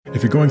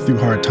If you're going through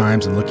hard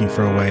times and looking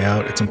for a way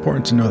out, it's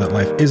important to know that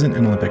life isn't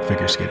an Olympic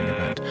figure skating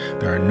event.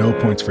 There are no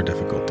points for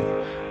difficulty.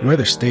 You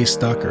either stay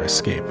stuck or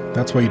escape.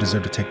 That's why you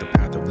deserve to take the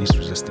path of least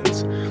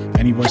resistance.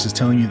 Any voices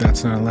telling you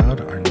that's not allowed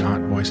are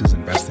not voices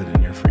invested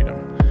in your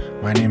freedom.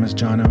 My name is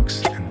John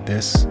Oakes, and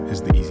this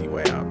is The Easy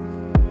Way Out.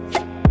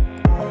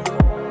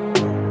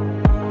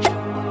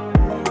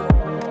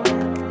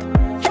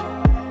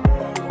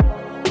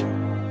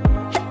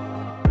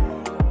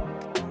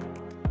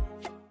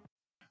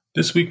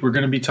 This week, we're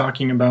going to be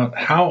talking about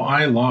how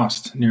I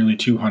lost nearly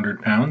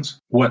 200 pounds,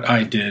 what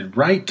I did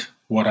right,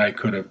 what I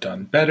could have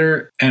done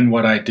better, and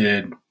what I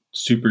did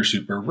super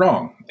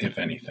wrong, if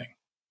anything.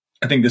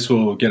 I think this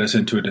will get us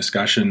into a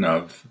discussion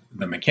of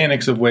the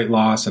mechanics of weight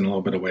loss and a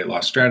little bit of weight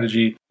loss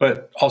strategy,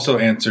 but also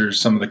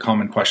answers some of the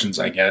common questions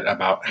I get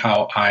about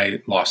how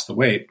I lost the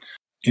weight.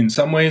 In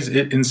some ways,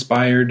 it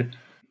inspired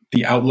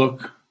the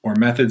outlook or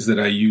methods that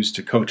I use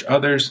to coach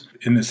others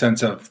in the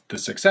sense of the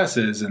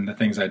successes and the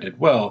things I did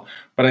well.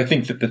 But I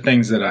think that the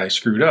things that I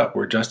screwed up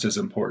were just as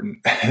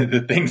important.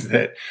 The things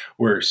that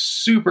were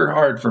super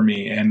hard for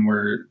me and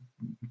were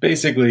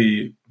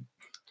basically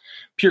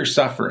pure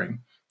suffering.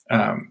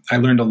 I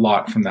learned a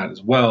lot from that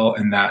as well.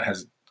 And that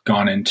has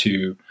gone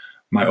into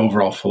my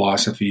overall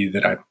philosophy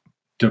that I've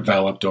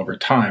developed over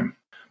time.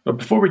 But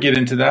before we get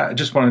into that, I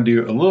just want to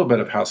do a little bit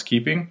of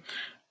housekeeping.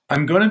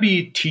 I'm going to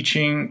be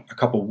teaching a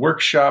couple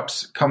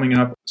workshops coming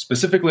up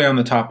specifically on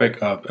the topic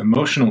of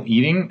emotional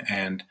eating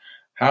and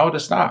how to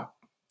stop,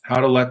 how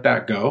to let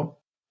that go.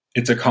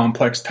 It's a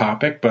complex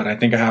topic, but I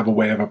think I have a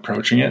way of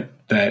approaching it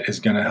that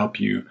is going to help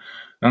you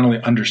not only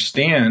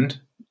understand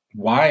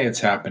why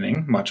it's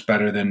happening much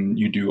better than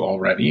you do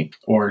already,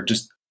 or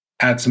just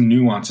add some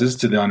nuances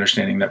to the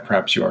understanding that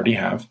perhaps you already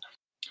have,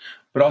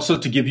 but also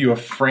to give you a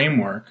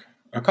framework,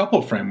 a couple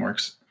of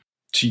frameworks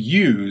to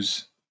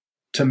use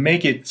to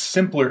make it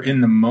simpler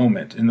in the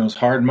moment, in those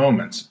hard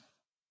moments,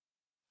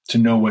 to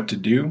know what to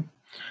do,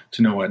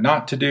 to know what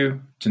not to do,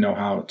 to know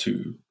how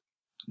to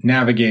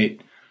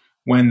navigate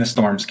when the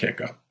storms kick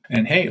up.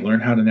 And hey,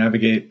 learn how to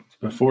navigate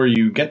before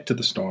you get to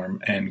the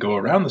storm and go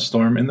around the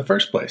storm in the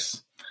first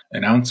place.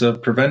 An ounce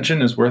of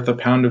prevention is worth a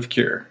pound of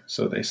cure,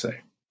 so they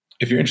say.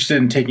 If you're interested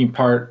in taking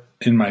part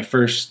in my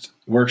first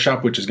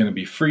workshop, which is going to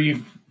be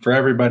free for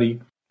everybody,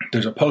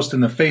 there's a post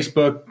in the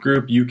Facebook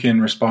group. You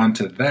can respond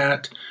to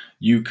that.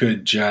 You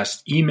could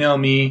just email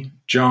me,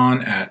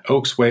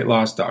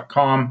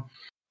 john@oaksweightloss.com.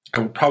 I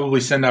will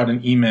probably send out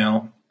an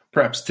email,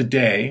 perhaps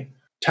today,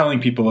 telling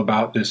people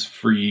about this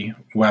free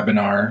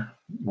webinar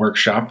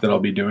workshop that I'll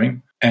be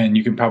doing. And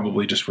you can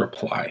probably just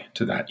reply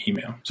to that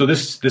email. So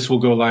this will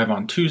go live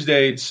on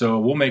Tuesday. So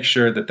we'll make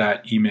sure that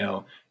that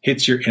email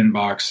hits your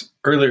inbox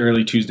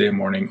early Tuesday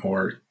morning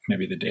or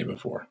maybe the day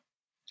before.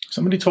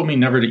 Somebody told me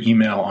never to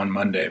email on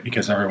Monday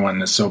because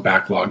everyone is so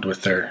backlogged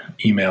with their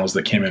emails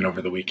that came in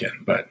over the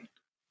weekend. But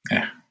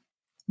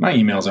my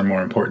emails are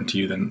more important to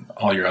you than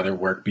all your other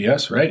work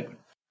BS, right?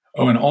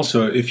 Oh, and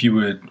also, if you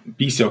would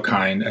be so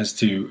kind as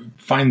to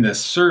find this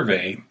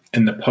survey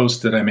in the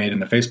post that I made in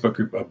the Facebook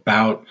group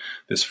about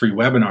this free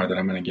webinar that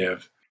I'm going to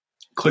give,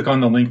 click on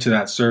the link to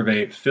that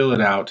survey, fill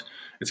it out.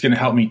 It's going to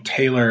help me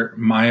tailor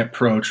my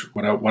approach,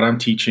 what I'm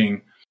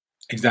teaching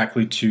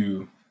exactly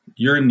to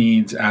your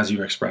needs as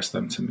you express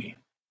them to me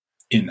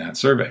in that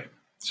survey.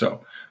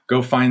 So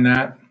go find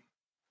that.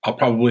 I'll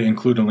probably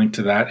include a link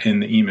to that in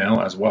the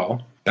email as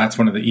well. That's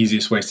one of the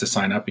easiest ways to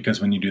sign up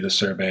because when you do the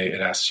survey, it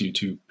asks you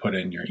to put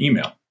in your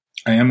email.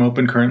 I am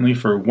open currently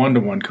for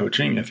one-to-one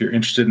coaching. If you're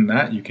interested in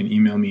that, you can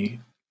email me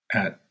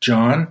at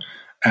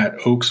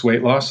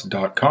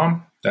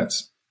john@oaksweightloss.com.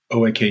 That's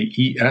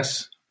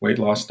OAKES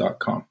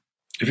weightloss.com.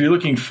 If you're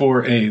looking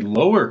for a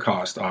lower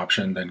cost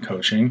option than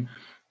coaching,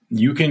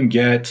 you can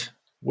get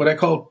what I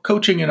call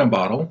coaching in a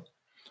bottle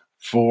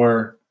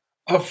for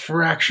a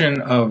fraction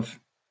of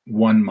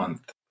 1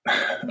 month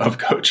of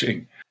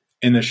coaching.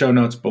 In the show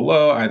notes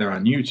below, either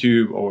on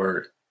YouTube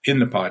or in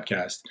the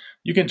podcast,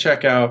 you can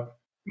check out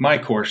my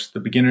course, The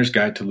Beginner's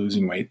Guide to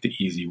Losing Weight the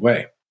Easy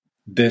Way.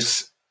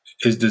 This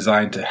is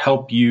designed to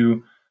help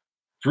you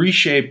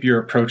reshape your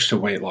approach to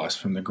weight loss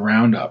from the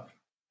ground up.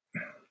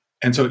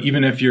 And so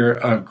even if you're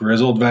a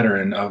grizzled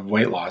veteran of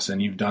weight loss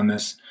and you've done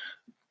this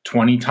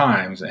 20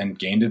 times and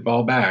gained it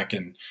all back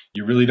and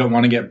you really don't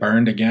want to get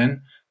burned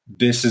again,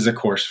 this is a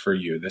course for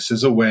you. This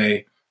is a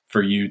way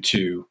for you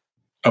to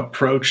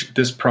approach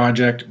this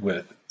project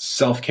with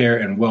self-care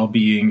and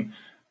well-being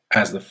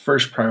as the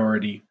first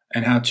priority,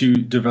 and how to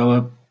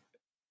develop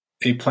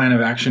a plan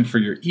of action for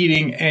your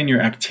eating and your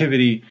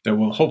activity that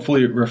will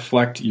hopefully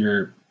reflect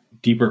your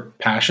deeper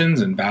passions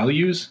and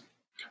values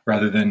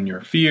rather than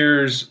your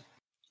fears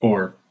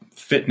or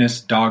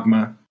fitness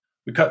dogma.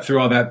 We cut through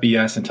all that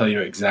BS and tell you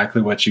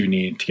exactly what you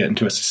need to get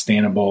into a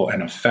sustainable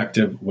and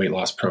effective weight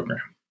loss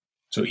program.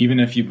 So even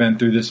if you've been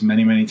through this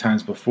many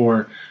times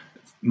before, it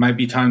might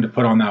be time to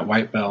put on that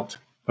white belt,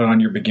 put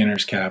on your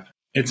beginner's cap.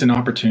 It's an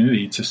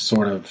opportunity to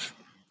sort of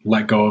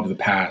let go of the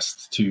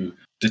past, to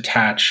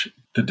detach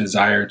the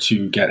desire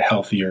to get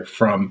healthier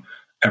from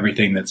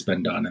everything that's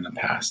been done in the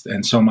past.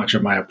 And so much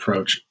of my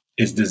approach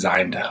is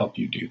designed to help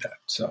you do that.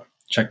 So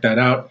check that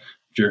out.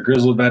 If you're a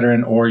grizzled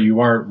veteran or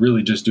you are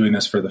really just doing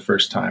this for the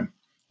first time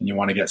and you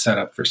want to get set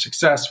up for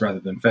success rather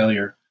than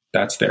failure,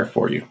 that's there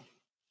for you.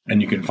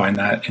 And you can find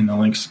that in the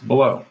links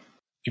below.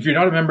 If you're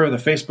not a member of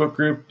the Facebook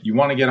group, you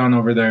want to get on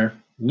over there,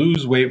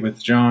 Lose Weight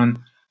with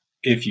John.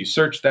 If you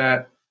search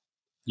that,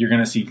 you're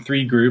going to see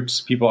 3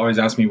 groups. People always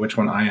ask me which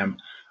one I am.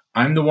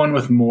 I'm the one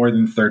with more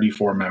than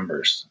 34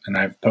 members, and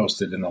I've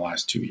posted in the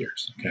last 2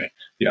 years. Okay.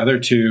 The other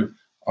 2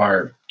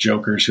 are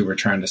jokers who were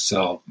trying to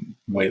sell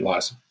weight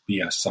loss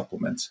BS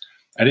supplements.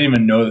 I didn't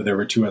even know that there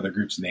were 2 other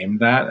groups named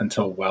that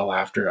until well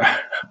after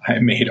I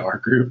made our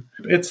group.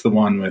 It's the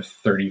one with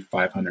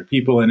 3,500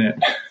 people in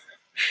it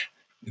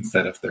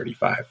instead of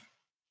 35.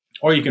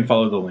 Or you can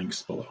follow the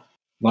links below.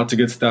 Lots of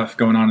good stuff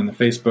going on in the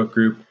Facebook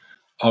group.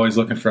 Always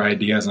looking for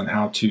ideas on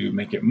how to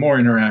make it more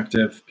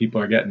interactive.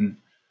 People are getting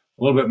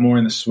a little bit more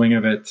in the swing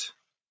of it.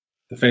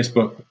 The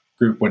Facebook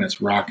group, when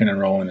it's rocking and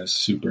rolling, is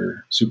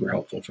super, super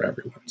helpful for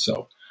everyone.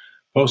 So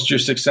post your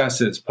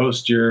successes,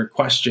 post your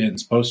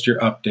questions, post your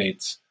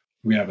updates.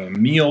 We have a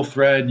meal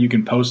thread. You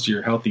can post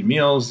your healthy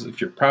meals if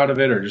you're proud of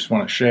it or just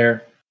want to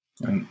share.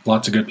 And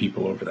lots of good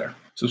people over there.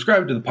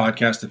 Subscribe to the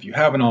podcast if you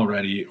haven't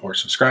already, or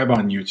subscribe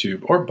on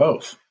YouTube, or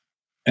both.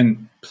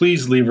 And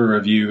please leave a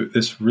review.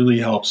 This really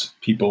helps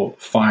people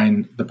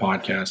find the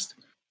podcast.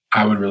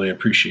 I would really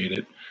appreciate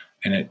it.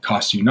 And it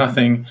costs you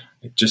nothing.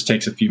 It just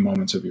takes a few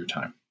moments of your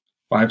time.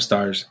 5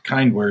 stars,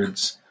 kind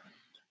words.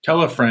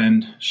 Tell a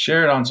friend,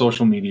 share it on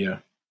social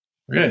media.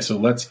 Okay, so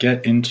let's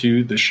get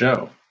into the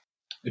show.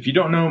 If you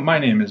don't know, my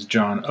name is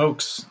John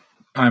Oakes.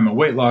 I'm a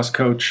weight loss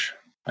coach.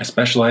 I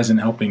specialize in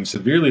helping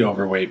severely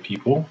overweight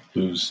people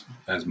lose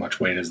as much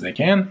weight as they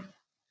can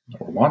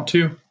or want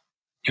to.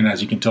 And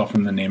as you can tell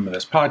from the name of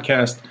this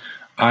podcast,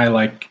 I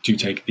like to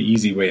take the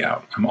easy way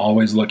out. I'm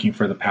always looking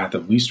for the path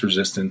of least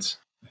resistance.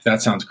 If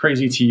that sounds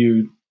crazy to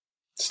you,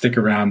 stick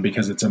around,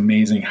 because it's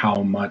amazing how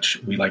much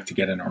we like to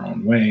get in our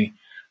own way,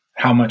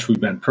 how much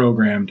we've been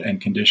programmed and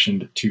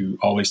conditioned to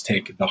always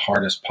take the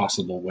hardest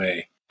possible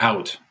way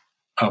out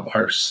of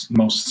our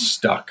most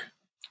stuck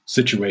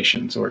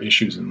situations or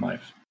issues in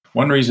life.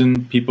 One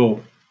reason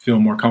people feel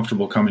more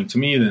comfortable coming to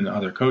me than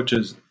other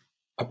coaches,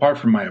 apart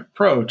from my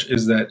approach,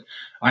 is that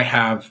I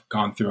have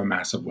gone through a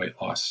massive weight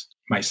loss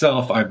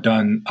myself. I've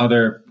done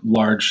other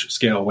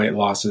large-scale weight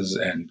losses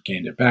and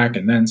gained it back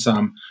and then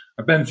some.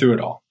 I've been through it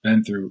all,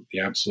 been through the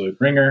absolute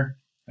ringer.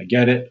 I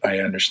get it. I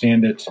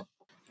understand it.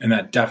 And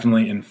that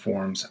definitely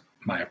informs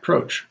my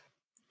approach.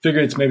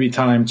 Figured it's maybe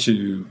time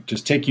to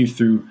just take you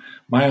through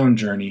my own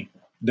journey.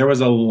 There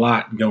was a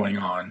lot going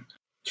on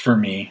for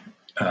me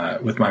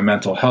with my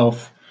mental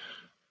health,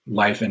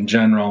 life in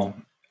general.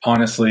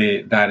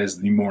 Honestly, that is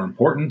the more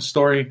important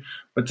story.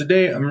 But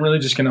today, I'm really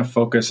just going to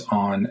focus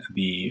on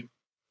the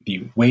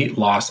weight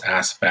loss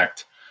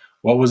aspect.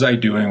 What was I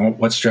doing?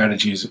 What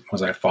strategies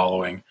was I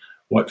following?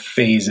 What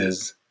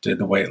phases did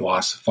the weight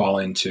loss fall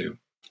into?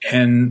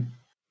 And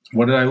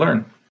what did I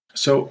learn?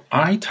 So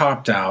I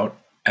topped out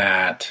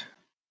at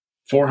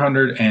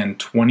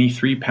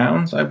 423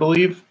 pounds, I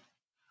believe.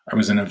 I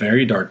was in a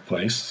very dark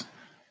place.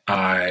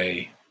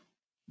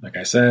 Like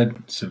I said,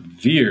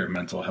 severe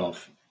mental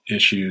health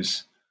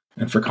issues.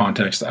 And for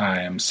context,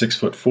 I am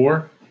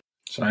 6'4".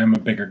 So I am a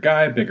bigger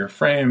guy, bigger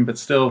frame, but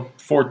still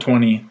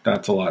 420,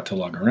 that's a lot to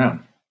lug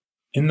around.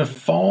 In the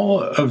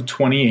fall of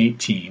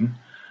 2018,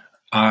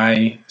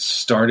 I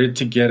started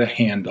to get a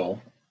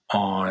handle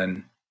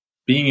on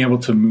being able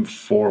to move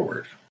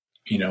forward.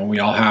 You know, we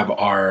all have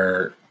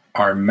our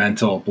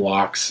mental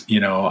blocks. You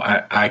know,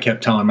 I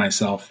kept telling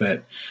myself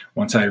that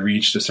once I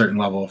reached a certain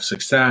level of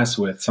success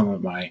with some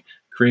of my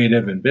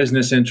creative and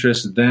business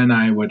interests, then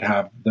I would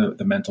have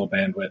the mental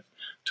bandwidth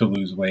to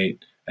lose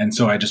weight. And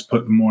so I just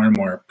put more and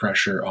more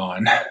pressure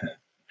on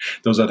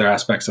those other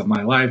aspects of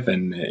my life,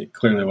 and it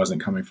clearly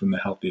wasn't coming from the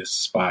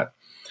healthiest spot.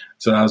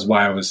 So that was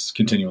why I was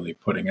continually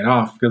putting it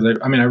off, because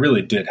I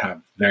really did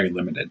have very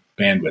limited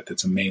bandwidth.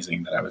 It's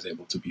amazing that I was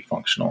able to be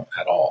functional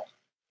at all.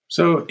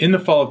 So in the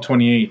fall of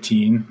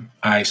 2018,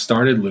 I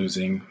started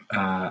losing.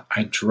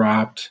 I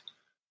dropped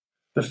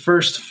the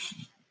first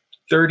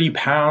 30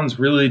 pounds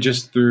really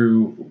just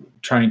through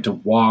trying to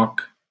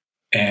walk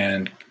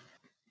and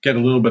get a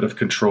little bit of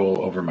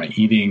control over my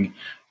eating,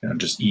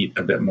 just eat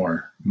a bit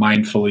more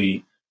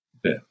mindfully, a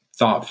bit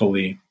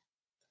thoughtfully.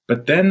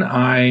 But then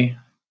I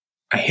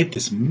hit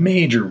this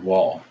major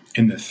wall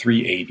in the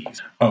 380s.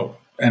 Oh,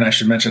 and I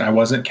should mention, I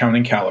wasn't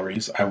counting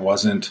calories. I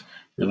wasn't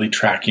really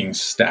tracking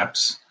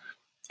steps.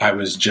 I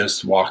was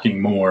just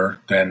walking more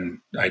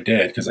than I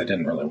did, because I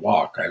didn't really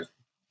walk. I was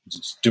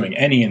just doing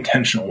any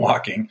intentional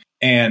walking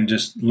and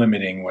just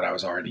limiting what I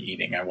was already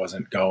eating. I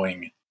wasn't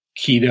going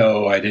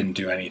keto. I didn't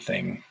do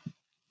anything,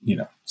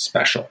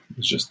 special. It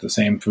was just the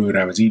same food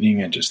I was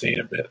eating and just ate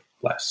a bit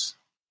less.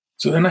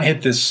 So then I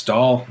hit this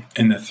stall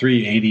in the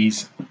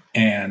 380s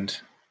and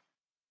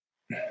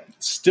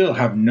still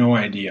have no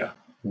idea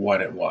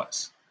what it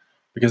was,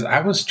 because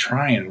I was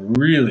trying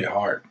really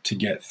hard to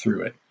get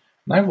through it.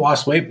 And I've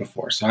lost weight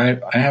before, so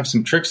I have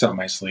some tricks up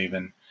my sleeve,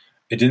 and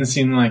it didn't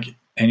seem like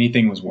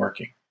anything was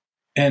working.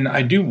 And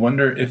I do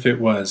wonder if it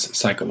was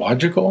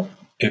psychological,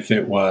 if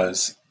it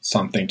was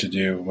something to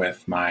do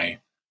with my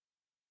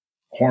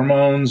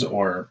hormones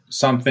or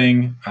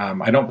something.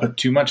 I don't put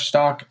too much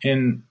stock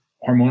in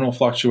hormonal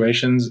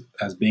fluctuations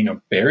as being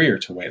a barrier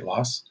to weight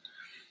loss.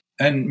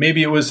 And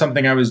maybe it was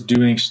something I was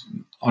doing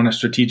on a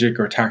strategic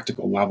or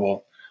tactical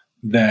level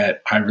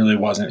that I really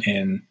wasn't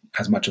in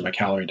as much of a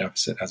calorie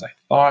deficit as I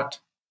thought.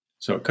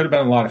 So it could have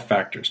been a lot of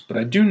factors. But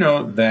I do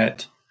know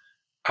that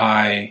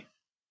I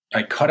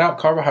cut out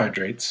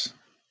carbohydrates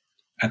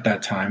at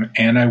that time,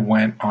 and I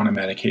went on a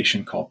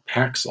medication called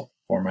Paxil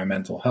for my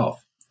mental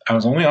health. I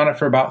was only on it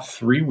for about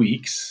 3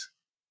 weeks,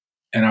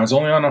 and I was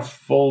only on a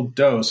full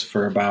dose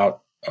for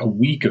about a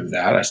week of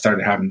that. I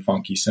started having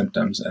funky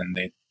symptoms, and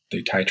they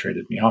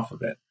titrated me off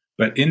of it.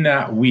 But in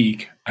that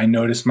week, I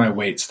noticed my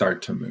weight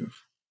start to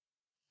move.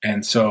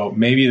 And so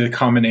maybe the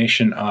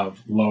combination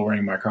of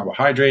lowering my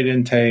carbohydrate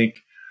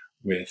intake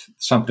with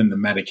something the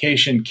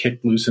medication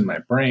kicked loose in my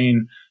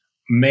brain,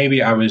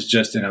 maybe I was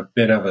just in a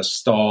bit of a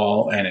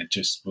stall and it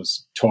just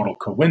was total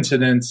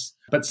coincidence.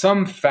 But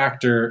some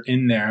factor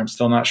in there, I'm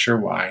still not sure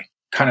why,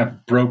 kind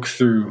of broke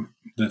through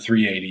the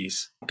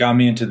 380s, got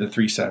me into the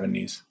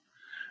 370s.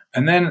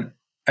 And then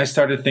I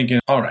started thinking,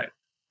 all right,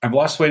 I've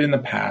lost weight in the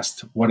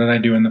past. What did I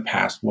do in the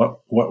past?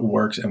 What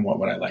works and what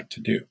would I like to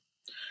do?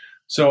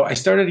 So I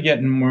started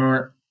getting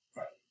more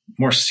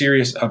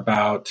serious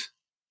about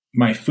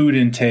my food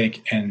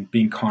intake and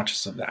being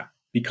conscious of that.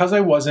 Because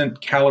I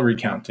wasn't calorie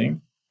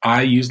counting,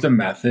 I used a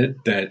method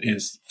that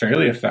is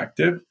fairly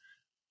effective.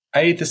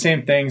 I ate the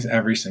same things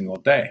every single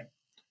day.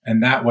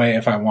 And that way,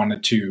 if I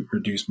wanted to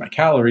reduce my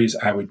calories,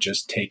 I would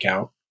just take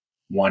out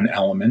one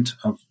element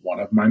of one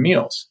of my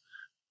meals.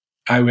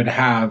 I'm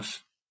not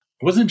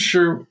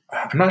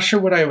sure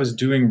what I was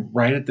doing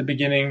right at the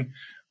beginning,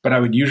 but I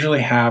would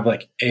usually have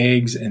like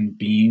eggs and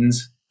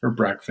beans for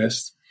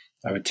breakfast.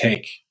 I would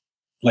take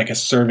like a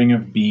serving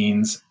of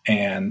beans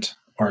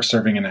or a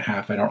serving and a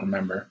half, I don't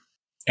remember,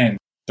 and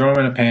throw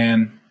them in a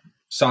pan,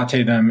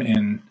 saute them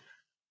in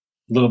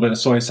a little bit of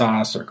soy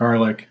sauce or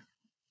garlic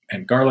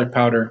and garlic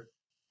powder,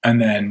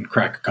 and then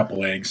crack a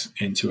couple eggs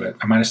into it.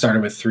 I might have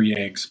started with 3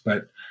 eggs,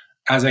 but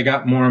as I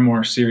got more and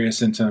more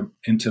serious into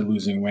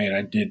losing weight,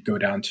 I did go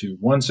down to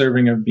 1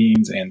 serving of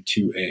beans and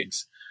 2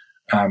 eggs.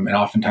 And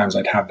oftentimes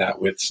I'd have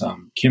that with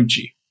some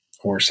kimchi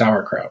or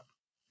sauerkraut,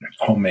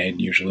 homemade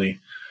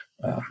usually,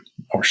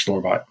 or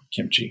store-bought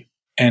kimchi.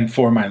 And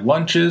for my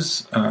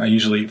lunches, I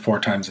usually eat 4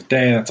 times a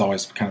day. That's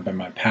always kind of been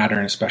my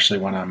pattern, especially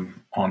when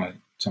I'm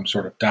on some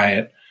sort of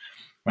diet.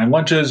 My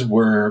lunches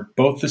were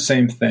both the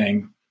same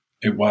thing.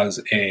 It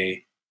was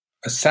a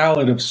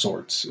salad of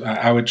sorts.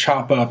 I would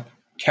chop up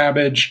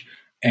cabbage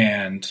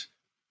and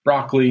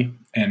broccoli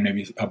and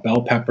maybe a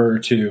bell pepper or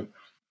 2,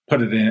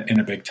 put it in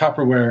a big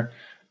Tupperware,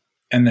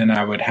 and then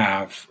I would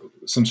have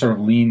some sort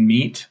of lean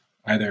meat,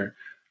 either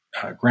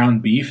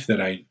ground beef that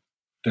I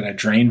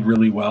drained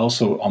really well,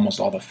 so almost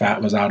all the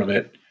fat was out of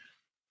it,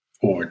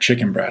 or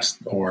chicken breast,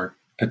 or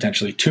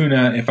potentially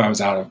tuna if I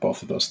was out of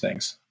both of those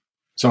things.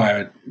 So I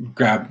would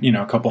grab,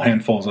 a couple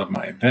handfuls of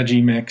my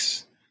veggie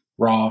mix,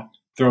 raw,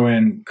 throw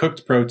in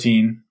cooked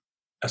protein,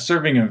 a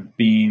serving of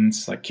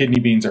beans, like kidney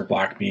beans or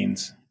black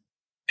beans,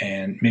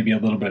 and maybe a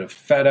little bit of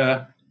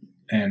feta,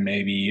 and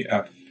maybe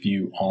a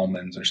few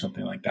almonds or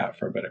something like that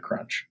for a bit of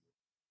crunch.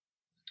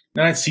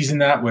 Then I'd season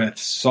that with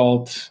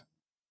salt.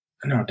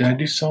 No, did I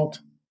do salt?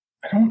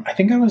 I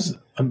think I was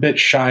a bit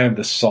shy of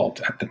the salt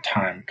at the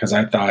time because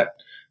I thought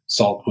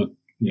salt would,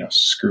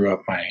 screw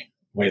up my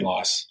weight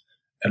loss,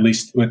 at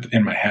least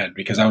within my head,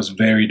 because I was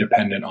very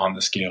dependent on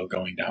the scale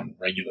going down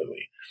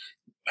regularly,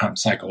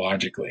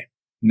 psychologically.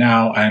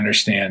 Now I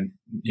understand,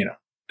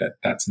 that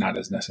that's not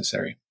as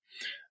necessary.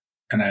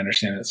 And I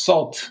understand that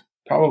salt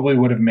probably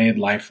would have made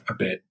life a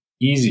bit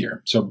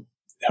easier. So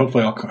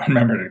hopefully I'll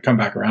remember to come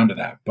back around to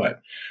that.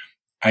 But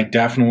I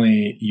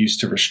definitely used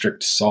to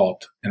restrict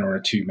salt in order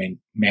to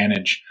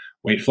manage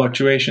weight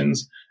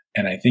fluctuations.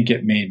 And I think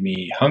it made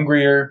me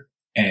hungrier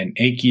and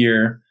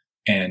achier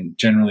and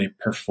generally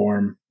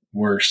perform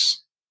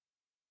worse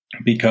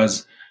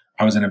because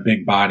I was in a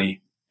big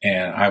body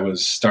and I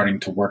was starting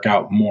to work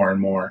out more and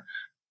more.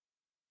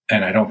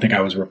 And I don't think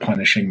I was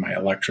replenishing my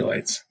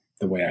electrolytes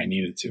the way I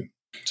needed to.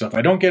 So if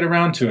I don't get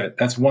around to it,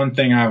 that's one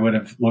thing I would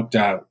have looked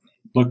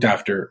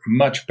after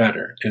much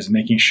better, is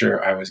making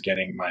sure I was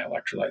getting my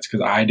electrolytes,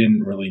 because I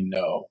didn't really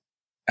know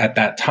at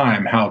that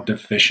time how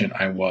deficient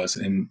I was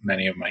in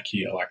many of my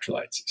key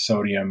electrolytes,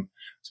 sodium,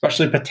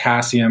 especially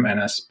potassium, and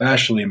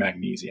especially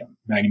magnesium.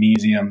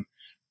 Magnesium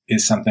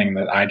is something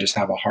that I just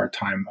have a hard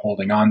time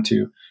holding on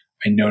to.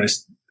 I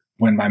noticed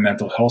when my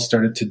mental health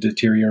started to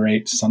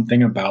deteriorate,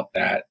 something about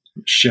that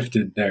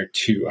shifted there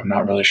too. I'm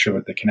not really sure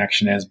what the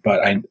connection is,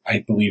 but I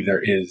believe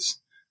there is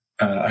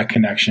a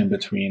connection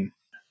between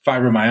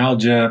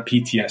fibromyalgia,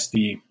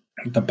 PTSD,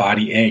 the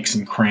body aches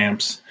and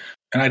cramps.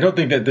 And I don't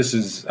think that this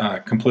is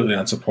completely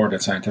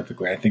unsupported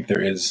scientifically. I think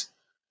there is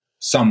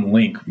some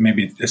link.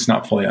 Maybe it's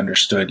not fully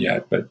understood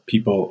yet, but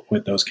people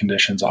with those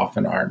conditions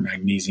often are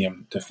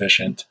magnesium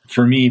deficient.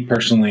 For me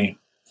personally,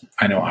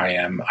 I know I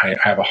am. I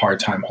have a hard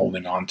time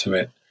holding on to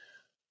it,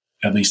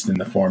 at least in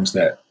the forms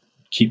that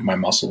keep my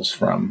muscles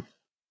from,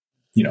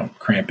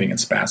 cramping and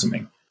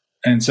spasming.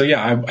 And so,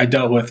 yeah, I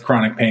dealt with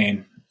chronic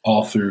pain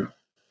all through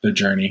the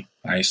journey.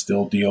 I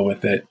still deal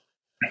with it.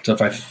 So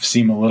if I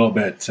seem a little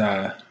bit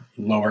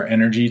lower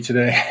energy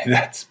today,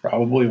 that's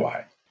probably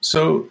why.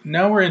 So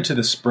now we're into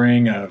the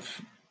spring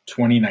of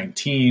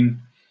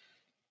 2019,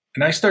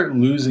 and I start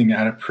losing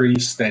at a pretty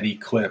steady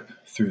clip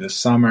through the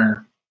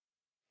summer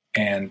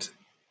and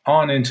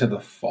on into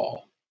the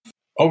fall.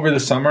 Over the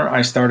summer,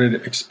 I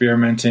started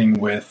experimenting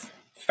with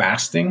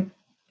fasting,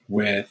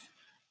 with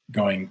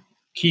going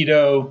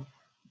keto,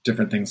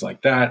 different things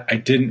like that. I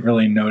didn't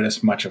really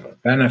notice much of a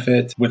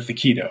benefit with the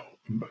keto.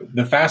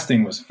 The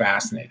fasting was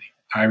fascinating.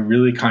 I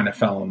really kind of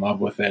fell in love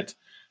with it.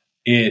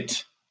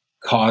 It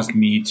caused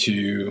me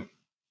to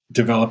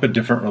develop a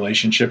different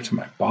relationship to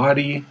my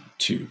body,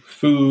 to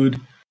food.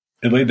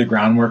 It laid the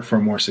groundwork for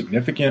more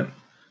significant,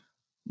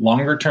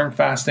 longer term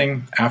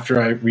fasting after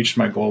I reached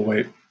my goal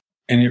weight.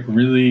 And it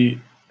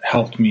really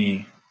helped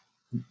me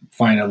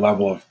find a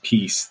level of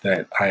peace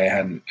that I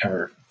hadn't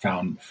ever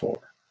found before.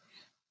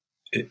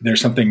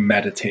 There's something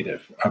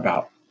meditative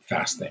about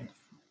fasting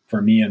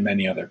for me and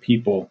many other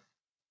people.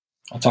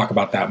 I'll talk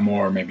about that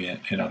more maybe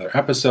in other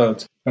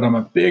episodes, but I'm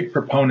a big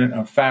proponent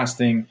of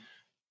fasting,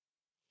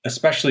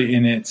 especially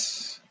in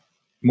its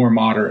more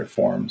moderate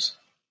forms.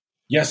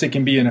 Yes, it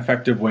can be an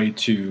effective way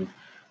to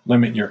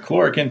limit your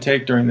caloric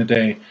intake during the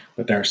day,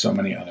 but there are so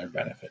many other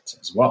benefits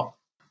as well.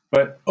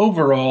 But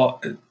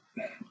overall,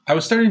 I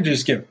was starting to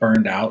just get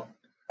burned out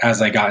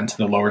as I got into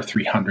the lower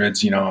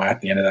 300s,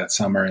 at the end of that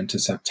summer into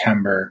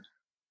September,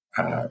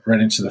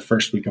 right into the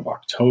first week of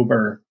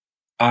October.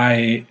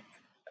 I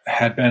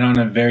had been on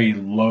a very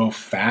low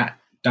fat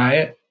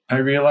diet, I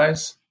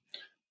realized.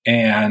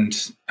 And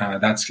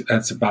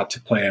that's about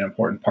to play an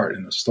important part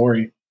in the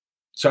story.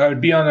 So I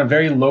would be on a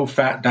very low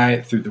fat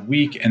diet through the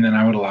week, and then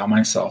I would allow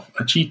myself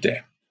a cheat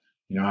day.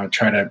 I would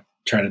try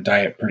to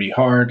diet pretty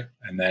hard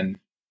and then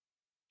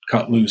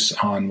cut loose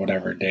on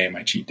whatever day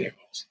my cheat day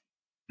was.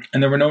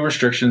 And there were no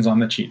restrictions on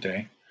the cheat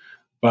day,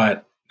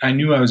 but I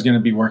knew I was going to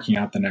be working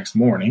out the next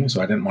morning,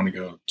 so I didn't want to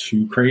go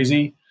too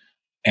crazy.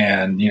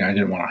 And, I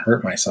didn't want to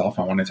hurt myself.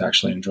 I wanted to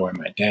actually enjoy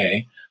my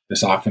day.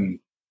 This often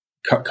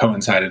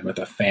coincided with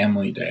a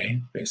family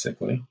day,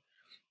 basically.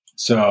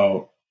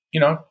 So,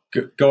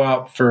 go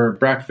out for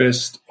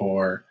breakfast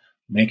or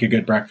make a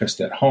good breakfast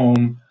at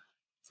home,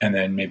 and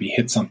then maybe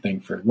hit something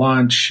for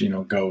lunch,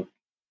 go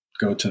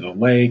to the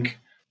lake,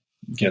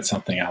 get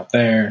something out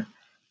there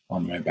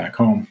on the way back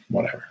home,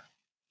 whatever.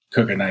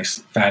 Cook a nice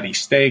fatty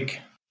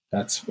steak.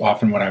 That's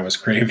often what I was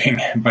craving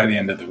by the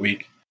end of the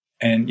week.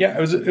 And yeah,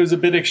 it was a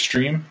bit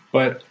extreme,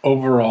 but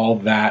overall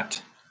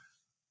that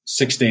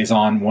 6 days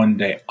on, 1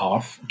 day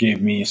off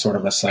gave me sort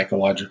of a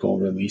psychological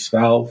release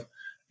valve.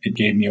 It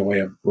gave me a way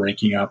of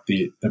breaking up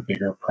the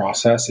bigger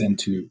process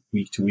into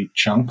week to week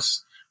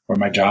chunks where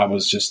my job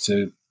was just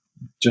to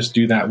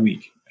do that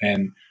week.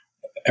 And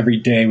every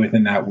day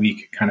within that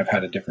week kind of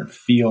had a different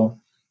feel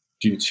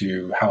due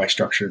to how I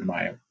structured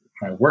my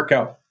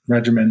workout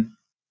regimen.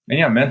 And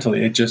yeah,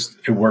 mentally,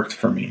 it worked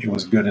for me. It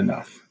was good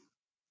enough.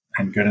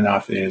 And good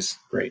enough is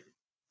great.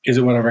 Is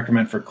it what I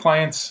recommend for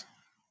clients?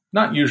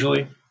 Not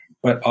usually,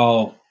 but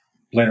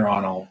later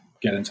on, I'll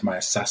get into my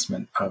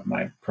assessment of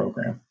my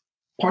program.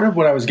 Part of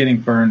what I was getting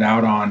burned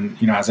out on,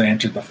 as I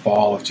entered the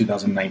fall of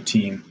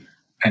 2019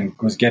 and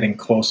was getting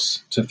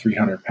close to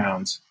 300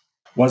 pounds,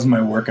 was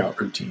my workout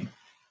routine.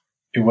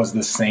 It was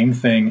the same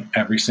thing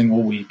every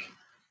single week.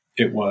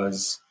 It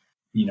was,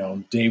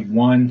 day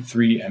 1,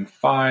 3, and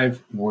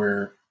 5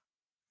 were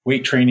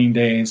weight training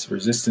days,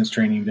 resistance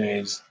training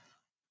days.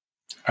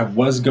 I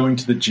was going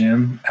to the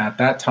gym at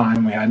that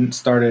time. We hadn't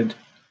started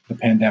the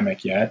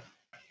pandemic yet.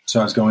 So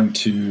I was going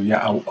to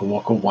a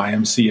local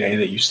YMCA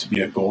that used to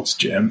be a Gold's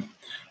Gym.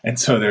 And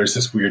so there's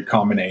this weird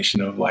combination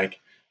of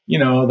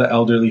the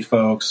elderly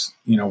folks,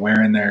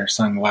 wearing their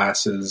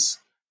sunglasses,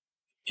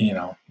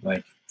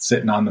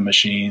 sitting on the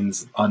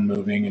machines,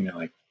 unmoving. And you're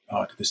like,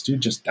 oh, did this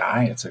dude just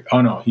die? It's like,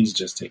 oh no, he's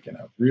just taking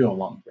a real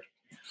long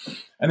break.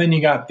 And then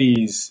you got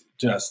these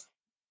just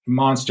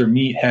monster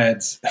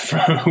meatheads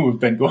who have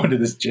been going to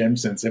this gym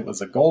since it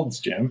was a Gold's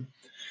Gym,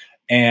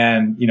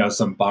 and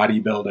some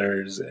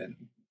bodybuilders, and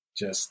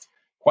just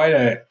quite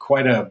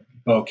a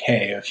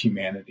bouquet of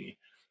humanity.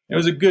 It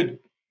was a good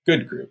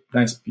group,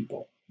 nice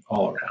people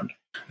all around.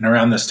 And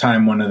around this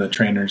time, one of the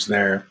trainers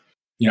there,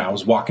 I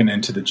was walking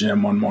into the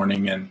gym one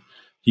morning, and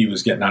he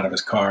was getting out of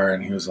his car,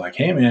 and he was like,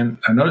 "Hey man,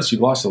 I noticed you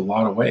lost a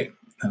lot of weight."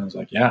 And I was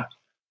like, "Yeah,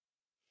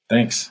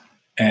 thanks."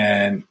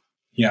 And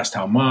he asked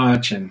how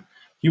much, and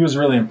he was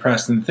really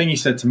impressed. And the thing he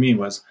said to me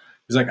was,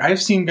 he's like,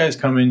 "I've seen guys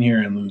come in here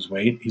and lose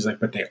weight." He's like,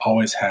 "But they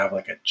always have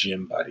like a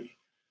gym buddy."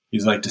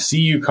 He's like, "To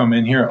see you come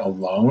in here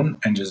alone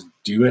and just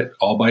do it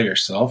all by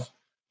yourself,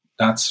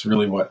 that's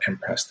really what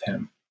impressed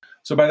him."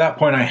 So by that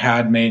point, I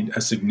had made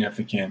a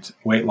significant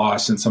weight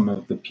loss, and some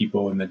of the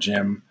people in the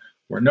gym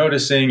were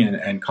noticing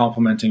and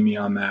complimenting me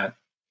on that.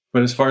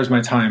 But as far as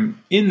my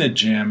time in the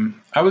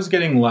gym, I was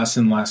getting less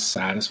and less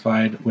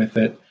satisfied with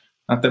it.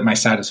 Not that my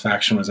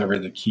satisfaction was ever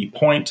the key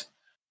point,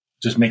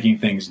 just making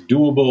things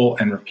doable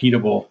and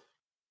repeatable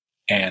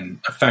and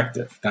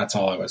effective. That's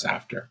all I was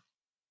after.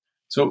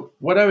 So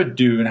what I would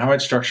do and how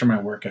I'd structure my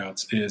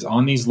workouts is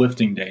on these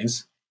lifting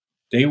days,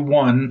 day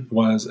one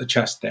was a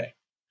chest day.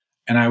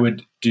 And I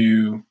would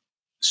do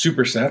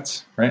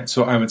supersets, right?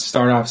 So I would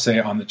start off, say,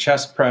 on the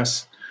chest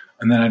press,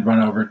 and then I'd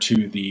run over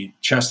to the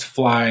chest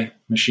fly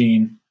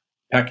machine,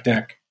 pec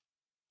deck,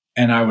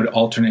 and I would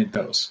alternate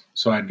those.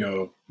 So I'd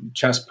go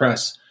chest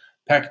press,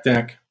 pec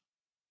deck,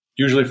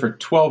 usually for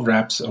 12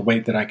 reps, a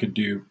weight that I could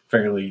do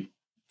fairly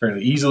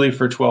easily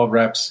for 12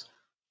 reps.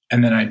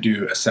 And then I'd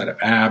do a set of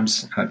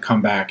abs, and I'd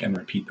come back and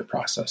repeat the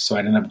process. So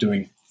I'd end up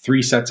doing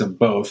 3 sets of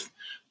both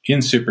in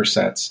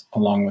supersets,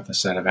 along with a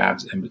set of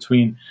abs in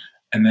between.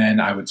 And then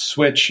I would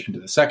switch into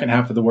the second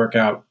half of the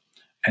workout,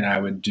 and I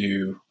would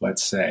do,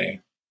 let's say,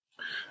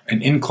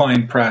 an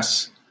incline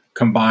press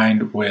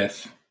combined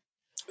with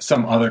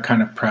some other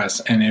kind of press.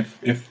 And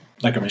if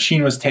like a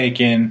machine was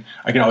taken,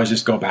 I could always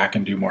just go back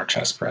and do more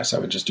chest press. I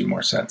would just do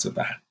more sets of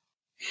that.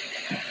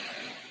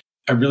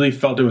 I really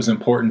felt it was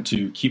important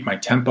to keep my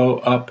tempo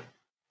up.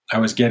 I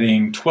was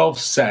getting 12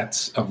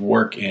 sets of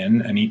work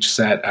in, and each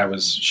set I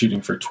was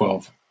shooting for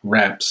 12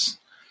 reps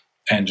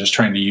and just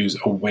trying to use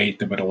a weight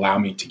that would allow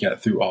me to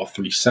get through all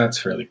 3 sets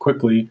fairly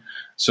quickly.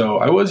 So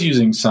I was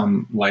using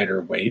some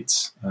lighter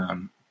weights,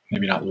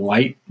 maybe not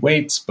light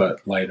weights,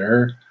 but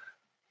lighter.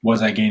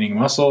 Was I gaining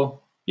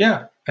muscle?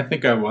 Yeah, I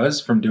think I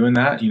was from doing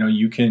that.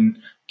 You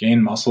can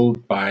gain muscle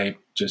by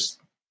just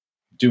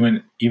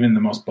doing even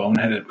the most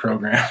boneheaded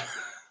program.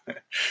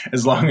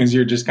 As long as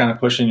you're just kind of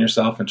pushing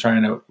yourself and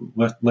trying to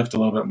lift a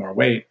little bit more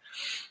weight.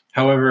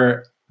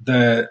 However,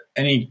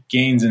 any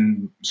gains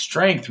in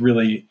strength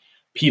really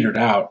petered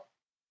out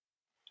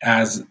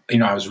as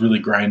I was really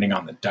grinding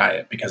on the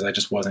diet because I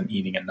just wasn't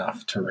eating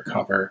enough to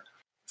recover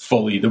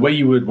fully the way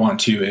you would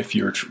want to if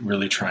you're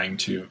really trying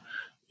to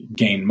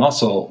gain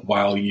muscle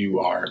while you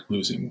are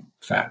losing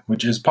fat,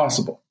 which is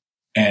possible.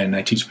 And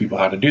I teach people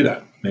how to do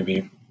that.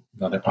 Maybe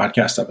another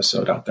podcast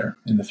episode out there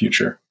in the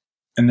future.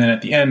 And then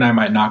at the end, I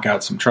might knock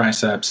out some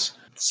triceps.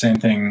 Same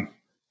thing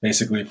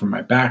basically for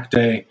my back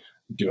day.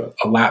 Do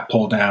a lat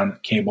pull down,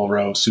 cable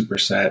row,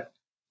 superset,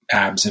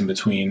 abs in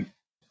between.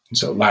 And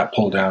so lat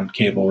pull down,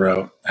 cable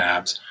row,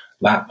 abs,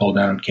 lat pull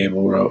down,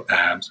 cable row,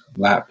 abs,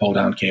 lat pull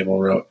down,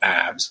 cable row,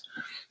 abs.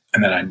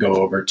 And then I'd go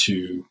over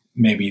to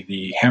maybe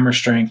the hammer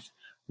strength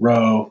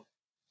row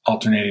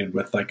alternated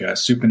with like a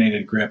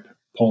supinated grip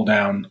pull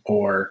down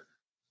or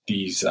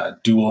these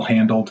dual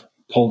handled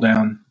pull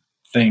down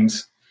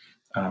things.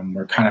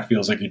 Where it kind of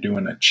feels like you're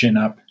doing a chin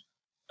up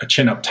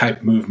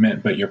type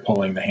movement, but you're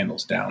pulling the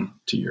handles down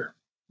to your,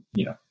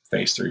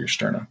 face or your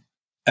sternum.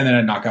 And then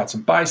I'd knock out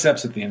some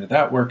biceps at the end of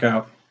that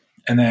workout.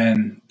 And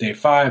then day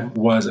 5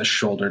 was a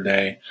shoulder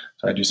day.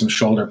 So I do some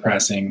shoulder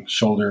pressing,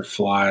 shoulder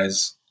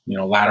flies,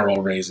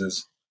 lateral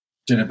raises,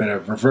 did a bit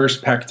of reverse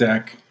pec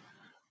deck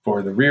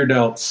for the rear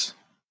delts,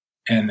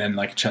 and then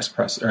like a chest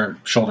press or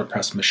shoulder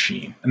press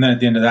machine. And then at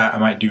the end of that, I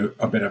might do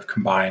a bit of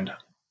combined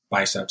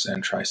biceps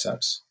and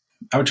triceps.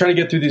 I would try to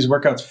get through these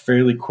workouts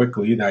fairly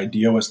quickly. The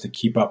idea was to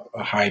keep up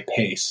a high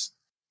pace,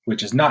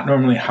 which is not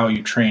normally how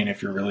you train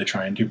if you're really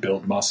trying to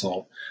build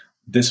muscle.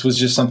 This was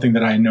just something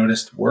that I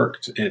noticed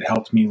worked. It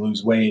helped me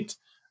lose weight.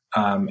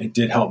 It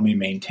did help me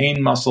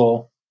maintain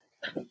muscle.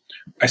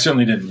 I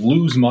certainly didn't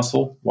lose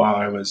muscle while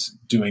I was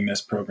doing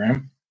this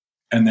program.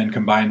 And then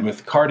combined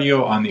with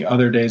cardio on the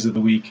other days of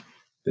the week,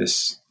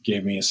 this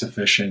gave me a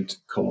sufficient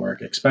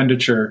caloric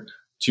expenditure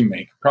to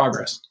make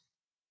progress.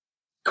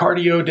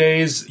 Cardio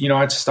days,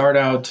 I started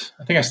out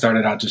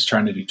just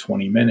trying to do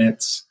 20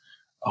 minutes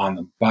on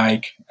the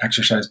bike,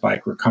 exercise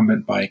bike,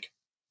 recumbent bike.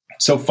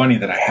 It's so funny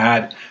that I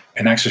had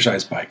an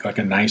exercise bike, like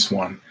a nice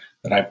one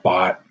that I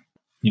bought,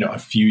 a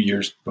few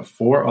years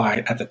before. Well,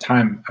 at the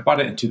time, I bought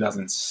it in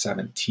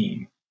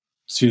 2016,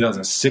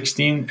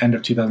 end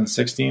of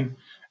 2016.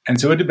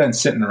 And so it had been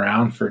sitting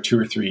around for 2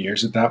 or 3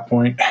 years at that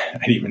point.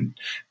 I'd even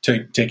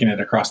taken it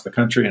across the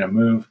country in a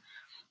move,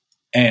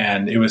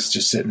 and it was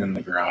just sitting in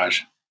the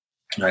garage.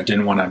 And I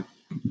didn't want to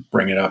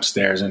bring it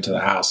upstairs into the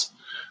house.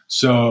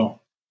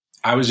 So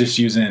I was just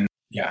using,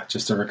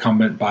 just a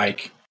recumbent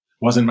bike.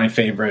 Wasn't my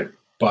favorite,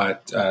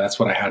 but that's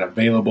what I had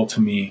available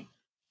to me.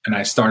 And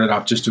I started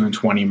off just doing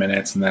 20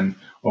 minutes. And then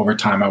over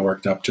time, I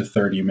worked up to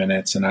 30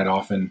 minutes. And I'd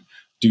often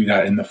do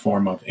that in the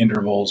form of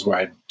intervals where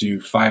I'd do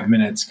 5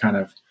 minutes kind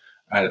of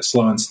at it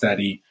slow and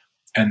steady.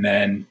 And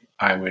then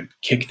I would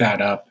kick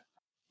that up.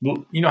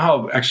 You know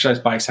how exercise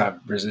bikes have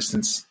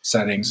resistance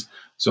settings?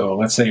 So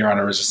let's say you're on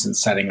a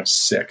resistance setting of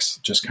 6,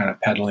 just kind of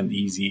pedaling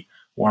easy,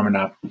 warming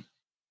up.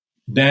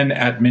 Then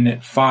at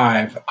minute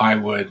 5, I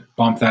would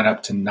bump that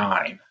up to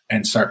 9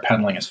 and start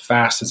pedaling as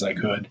fast as I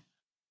could,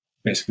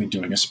 basically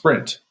doing a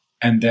sprint.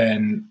 And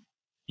then,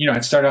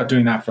 I'd start out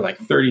doing that for like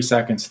 30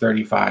 seconds,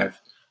 35,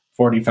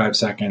 45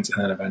 seconds.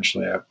 And then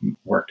eventually I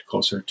worked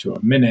closer to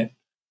a minute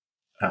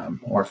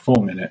or a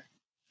full minute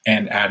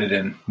and added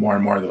in more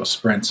and more of those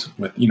sprints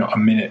with, a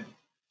minute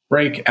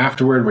break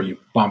afterward where you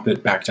bump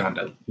it back down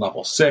to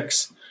level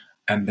 6.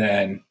 And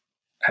then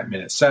at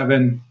minute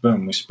 7,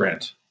 boom, we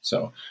sprint.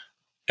 So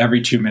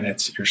every 2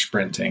 minutes, you're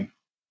sprinting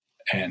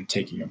and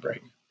taking a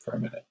break for a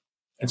minute.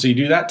 And so you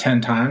do that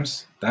 10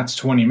 times, that's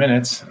 20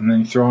 minutes. And then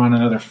you throw on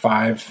another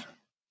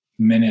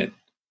 5-minute,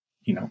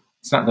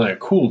 it's not really a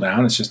cool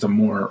down. It's just a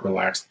more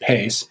relaxed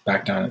pace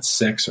back down at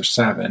 6 or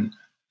 7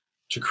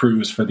 to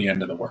cruise for the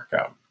end of the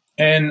workout.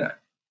 And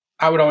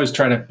I would always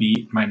try to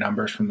beat my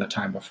numbers from the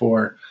time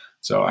before.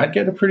 So I'd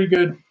get a pretty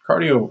good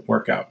cardio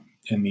workout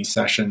in these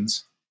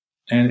sessions.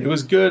 And it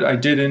was good. I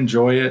did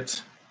enjoy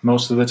it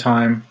most of the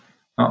time.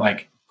 Not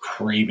like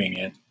craving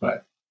it,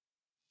 but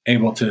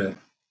enough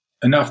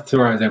to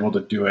where I was able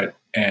to do it.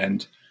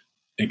 And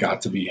it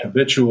got to be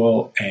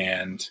habitual.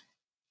 And,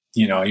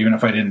 even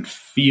if I didn't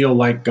feel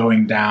like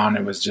going down,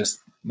 it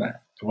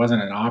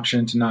wasn't an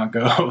option to not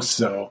go.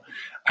 So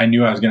I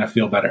knew I was going to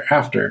feel better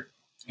after.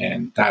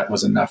 And that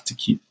was enough to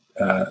keep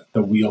the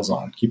wheels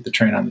on, keep the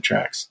train on the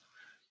tracks.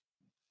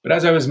 But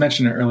as I was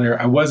mentioning earlier,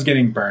 I was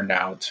getting burned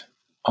out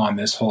on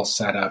this whole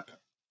setup,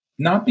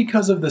 not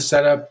because of the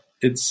setup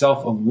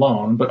itself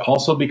alone, but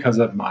also because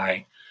of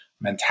my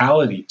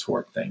mentality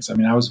toward things. I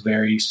mean, I was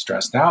very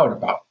stressed out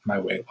about my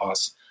weight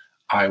loss.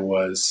 I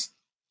was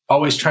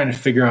always trying to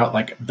figure out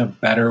like the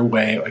better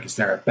way. Like, is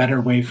there a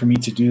better way for me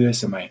to do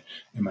this? Am I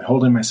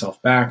holding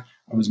myself back?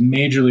 I was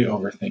majorly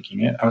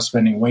overthinking it. I was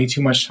spending way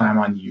too much time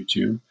on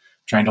YouTube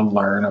trying to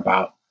learn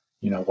about,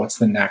 what's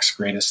the next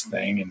greatest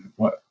thing and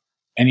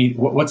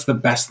what's the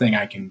best thing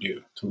I can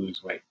do to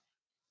lose weight.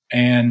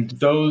 And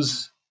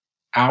those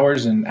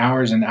hours and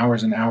hours and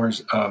hours and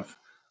hours of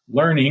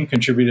learning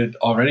contributed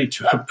already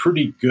to a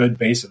pretty good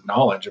base of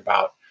knowledge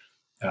about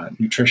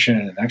nutrition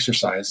and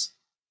exercise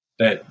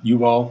that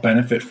you all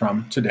benefit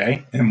from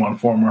today in one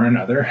form or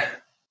another.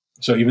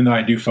 So even though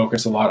I do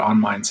focus a lot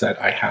on mindset,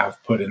 I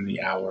have put in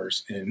the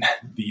hours in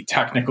the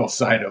technical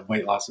side of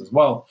weight loss as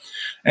well.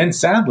 And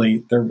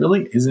sadly, there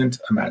really isn't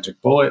a magic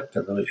bullet.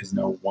 There really is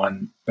no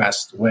one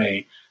best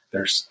way.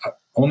 There's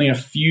only a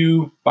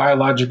few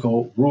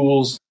biological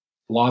rules,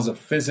 laws of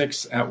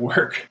physics at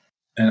work.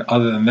 And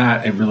other than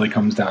that, it really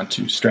comes down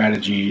to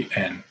strategy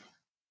and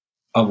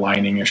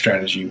aligning your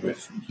strategy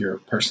with your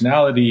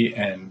personality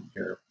and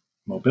your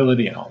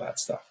mobility and all that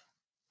stuff.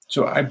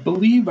 So I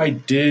believe I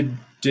did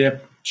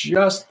dip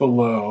just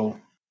below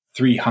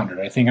 300.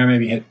 I think I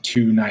maybe hit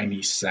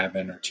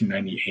 297 or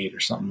 298 or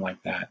something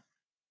like that.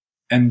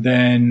 And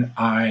then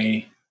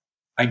I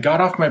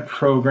got off my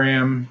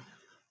program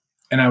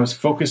and I was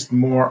focused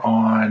more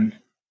on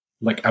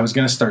I was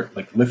going to start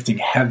lifting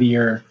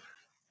heavier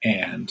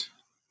and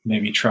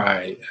maybe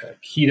try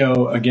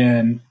keto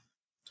again.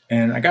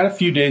 And I got a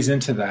few days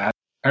into that.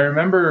 I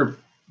remember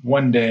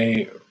one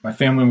day my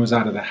family was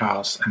out of the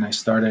house and I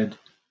started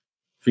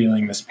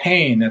feeling this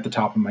pain at the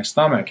top of my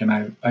stomach.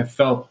 And I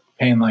felt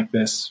pain like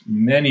this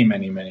many,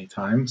 many, many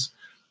times.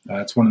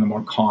 It's one of the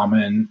more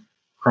common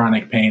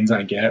chronic pains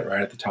I get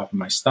right at the top of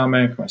my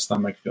stomach. My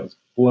stomach feels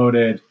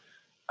bloated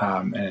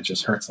and it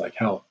just hurts like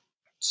hell.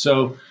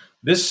 So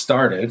this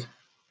started,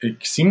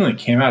 it seemingly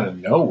came out of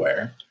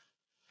nowhere.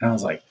 And I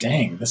was like,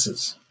 dang, this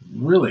is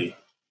really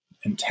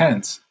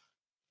intense.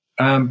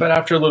 But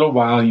after a little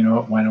while,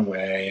 it went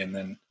away. And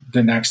then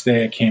the next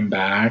day it came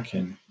back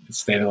and it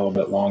stayed a little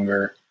bit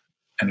longer.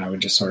 And I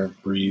would just sort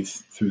of breathe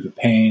through the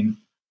pain.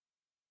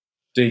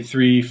 Day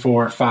 3,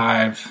 4,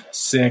 5,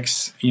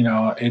 6,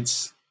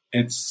 it's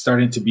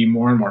starting to be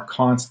more and more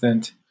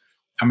constant.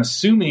 I'm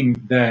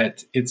assuming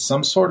that it's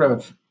some sort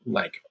of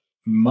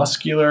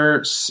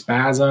muscular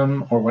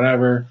spasm or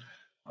whatever.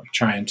 I'm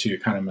trying to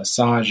kind of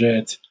massage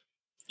it.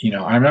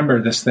 I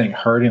remember this thing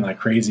hurting like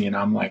crazy and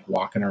I'm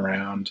walking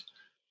around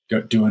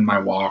doing my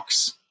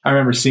walks. I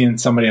remember seeing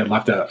somebody had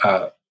left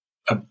a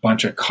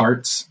bunch of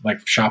carts,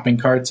 shopping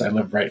carts. I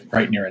live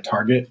right near a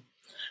Target.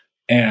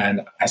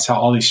 And I saw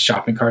all these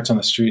shopping carts on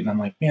the street and I'm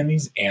like, man,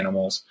 these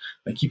animals,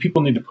 you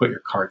people need to put your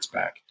carts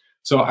back.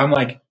 So I'm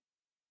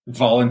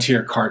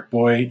volunteer cart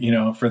boy,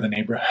 for the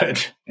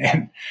neighborhood.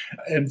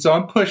 And so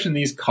I'm pushing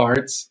these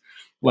carts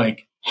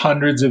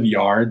hundreds of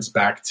yards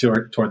back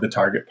toward the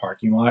Target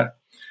parking lot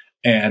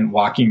and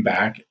walking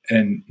back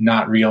and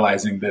not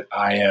realizing that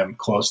I am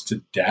close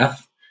to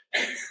death.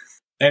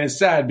 And it's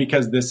sad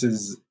because this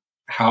is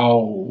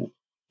how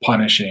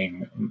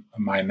punishing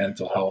my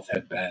mental health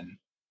had been,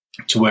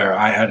 to where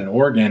I had an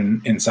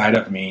organ inside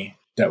of me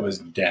that was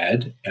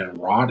dead and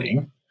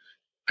rotting.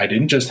 I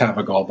didn't just have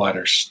a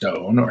gallbladder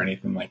stone or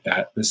anything like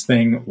that. This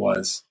thing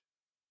was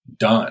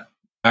done.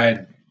 I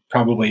had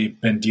probably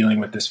been dealing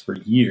with this for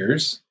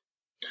years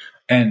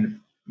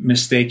and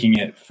mistaking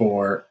it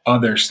for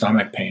other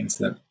stomach pains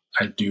that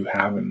I do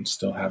have and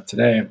still have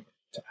today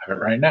to have it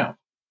right now.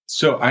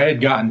 So I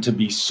had gotten to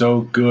be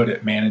so good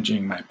at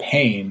managing my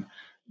pain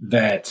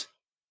that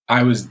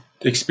I was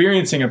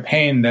experiencing a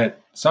pain that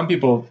some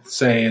people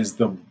say is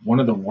one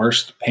of the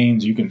worst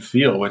pains you can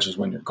feel, which is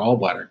when your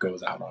gallbladder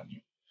goes out on you.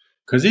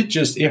 Because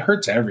it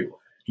hurts everywhere.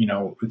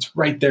 It's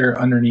right there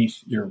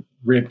underneath your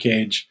rib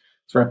cage.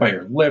 It's right by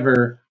your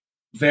liver.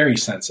 very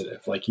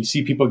sensitive. Like you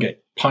see people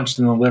get punched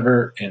in the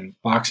liver in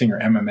boxing or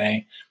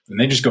MMA and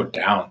they just go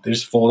down. They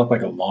just fold up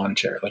like a lawn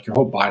chair. Like your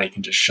whole body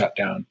can just shut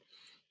down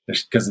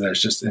because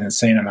there's just an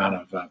insane amount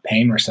of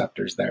pain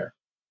receptors there.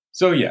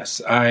 So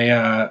yes,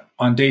 I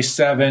on day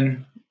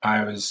 7,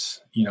 I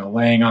was,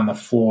 laying on the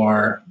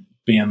floor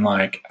being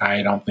like,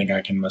 I don't think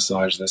I can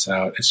massage this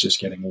out. It's just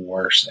getting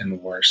worse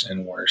and worse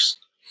and worse.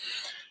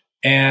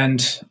 And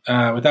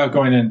without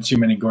going into too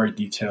many gory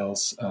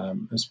details,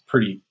 it was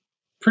pretty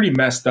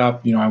messed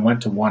up. I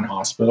went to one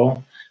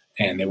hospital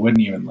and they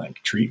wouldn't even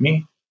treat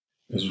me.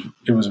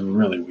 It was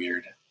really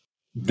weird.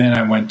 Then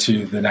I went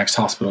to the next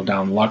hospital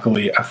down.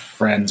 Luckily, a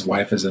friend's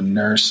wife is a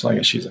nurse. So I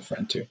guess she's a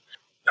friend too.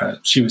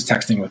 She was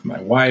texting with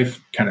my wife,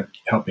 kind of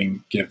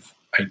helping give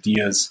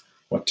ideas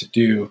what to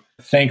do.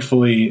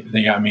 Thankfully,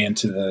 they got me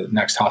into the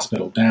next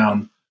hospital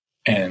down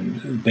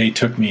and they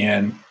took me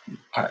in.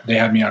 They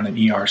had me on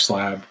an ER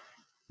slab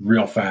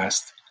real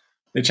fast.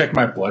 They checked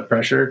my blood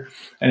pressure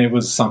and it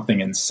was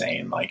something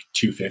insane, like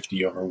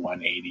 250 over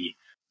 180.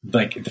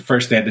 Like the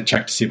first they had to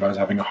check to see if I was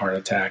having a heart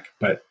attack,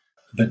 but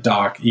the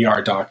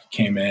ER doc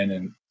came in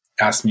and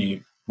asked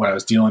me what I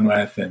was dealing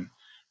with. And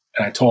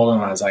I told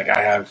him, I was like,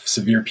 I have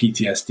severe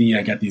PTSD.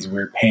 I get these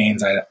weird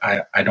pains.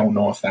 I don't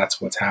know if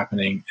that's what's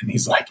happening. And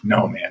he's like,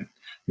 no, man.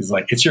 He's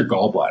like, it's your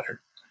gallbladder.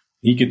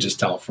 He could just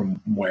tell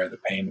from where the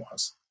pain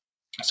was.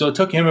 So it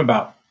took him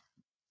about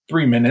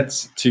 3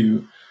 minutes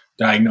to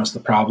diagnose the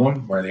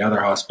problem, where the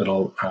other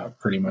hospital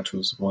pretty much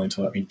was willing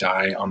to let me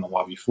die on the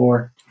lobby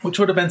floor, which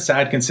would have been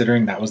sad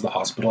considering that was the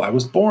hospital I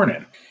was born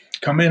in.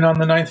 Come in on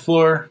the 9th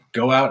floor,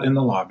 go out in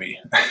the lobby.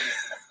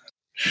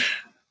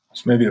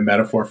 There's maybe a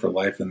metaphor for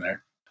life in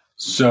there.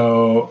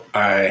 So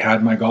I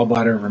had my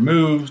gallbladder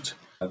removed.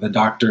 The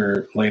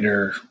doctor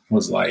later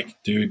was like,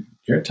 dude,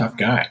 you're a tough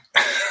guy.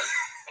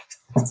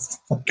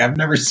 I've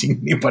never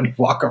seen anybody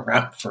walk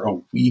around for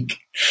a week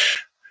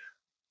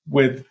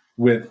with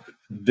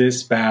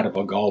this bad of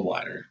a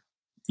gallbladder.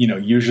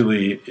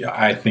 Usually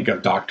I think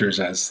of doctors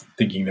as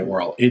thinking that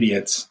we're all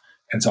idiots.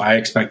 And so I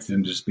expected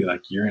him to just be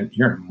like, you're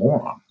a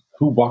moron.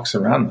 Who walks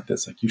around with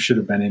this? Like, you should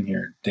have been in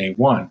here day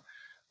 1.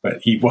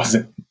 But he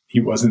wasn't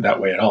that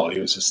way at all. He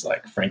was just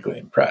frankly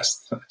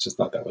impressed. I just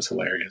thought that was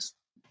hilarious.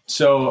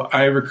 So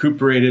I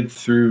recuperated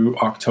through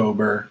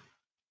October.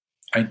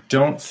 I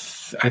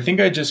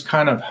think I just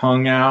kind of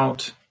hung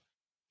out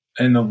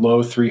in the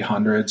low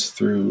 300s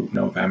through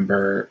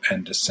November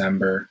and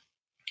December.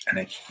 And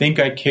I think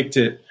I kicked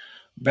it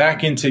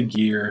back into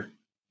gear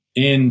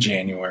in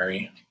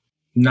January,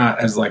 not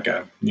as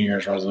a New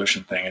Year's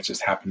resolution thing. It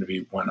just happened to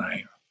be when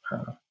I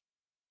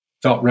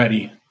felt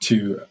ready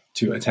to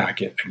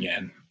attack it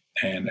again,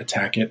 and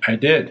attack it I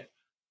did.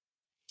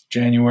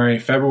 January,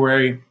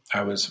 February,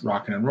 I was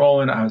rocking and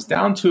rolling. I was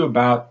down to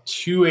about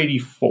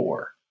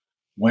 284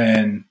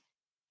 when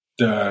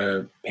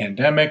the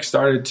pandemic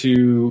started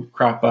to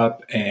crop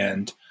up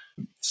and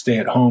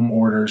stay-at-home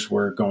orders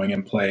were going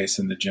in place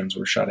and the gyms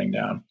were shutting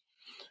down.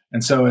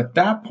 And so at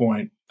that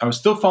point, I was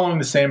still following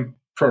the same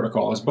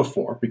protocol as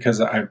before because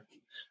I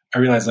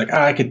realized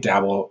I could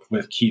dabble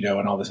with keto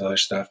and all this other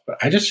stuff, but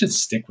I just should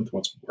stick with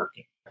what's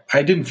working.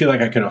 I didn't feel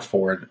like I could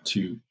afford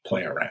to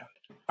play around.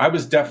 I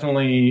was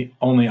definitely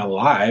only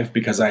alive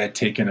because I had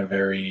taken a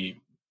very,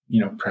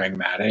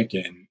 pragmatic,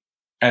 and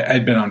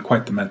I'd been on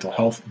quite the mental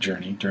health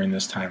journey during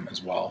this time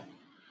as well.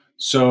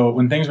 So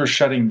when things were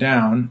shutting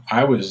down,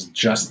 I was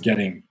just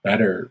getting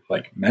better,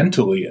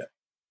 mentally,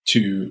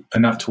 to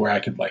enough to where I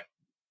could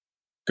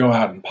go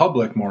out in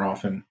public more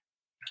often.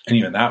 And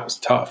even that was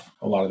tough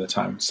a lot of the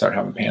time. Start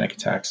having panic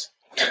attacks.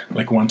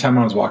 One time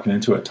I was walking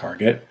into a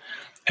Target,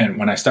 and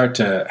when I start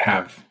to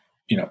have,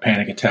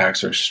 panic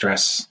attacks or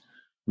stress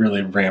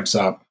really ramps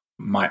up,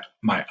 my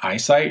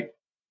eyesight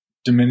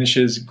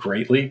diminishes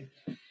greatly.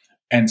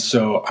 And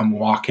so I'm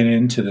walking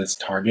into this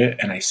Target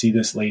and I see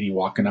this lady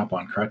walking up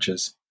on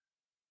crutches.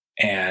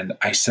 And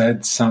I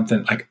said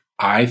something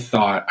I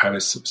thought I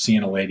was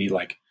seeing a lady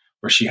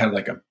where she had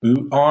a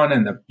boot on,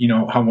 and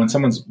how when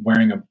someone's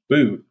wearing a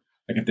boot,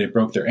 if they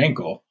broke their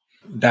ankle,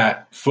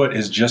 that foot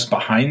is just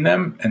behind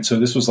them. And so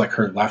this was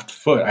her left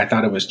foot. I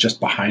thought it was just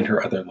behind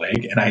her other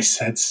leg. And I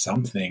said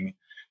something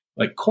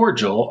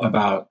cordial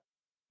about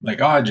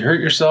oh, did you hurt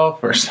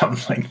yourself or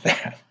something like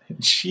that?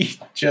 And she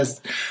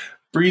just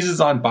breezes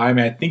on by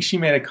me. I think she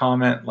made a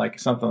comment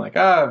something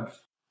I've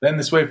been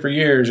this way for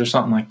years or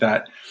something like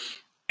that.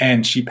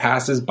 And she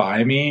passes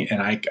by me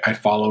and I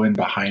follow in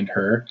behind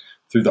her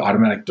through the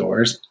automatic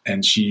doors,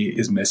 and she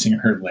is missing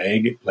her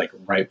leg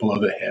right below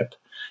the hip.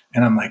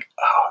 And I'm like,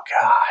 oh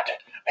God,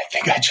 I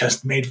think I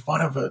just made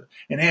fun of an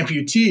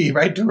amputee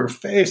right to her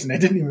face, and I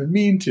didn't even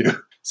mean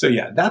to. So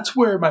yeah, that's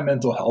where my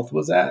mental health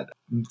was at,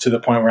 to the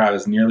point where I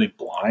was nearly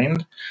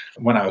blind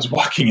when I was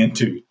walking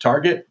into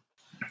Target.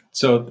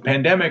 So the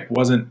pandemic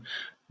wasn't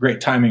great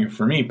timing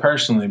for me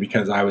personally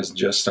because I was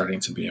just starting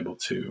to be able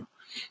to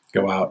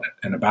go out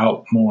and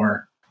about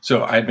more.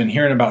 So I'd been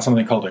hearing about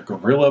something called a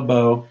gorilla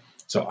bow.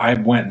 So I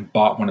went and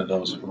bought one of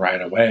those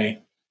right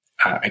away.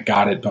 I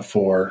got it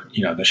before,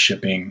 the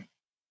shipping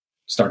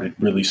started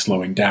really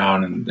slowing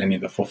down, and any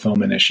of the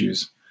fulfillment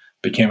issues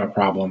became a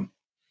problem.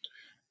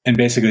 And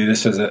basically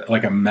this is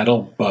like a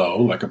metal bow,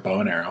 like a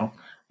bow and arrow,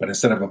 but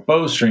instead of a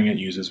bowstring, it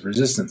uses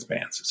resistance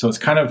bands. So it's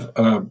kind of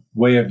a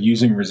way of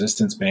using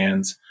resistance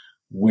bands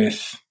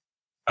with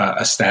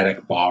a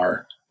static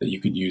bar that you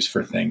could use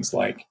for things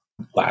like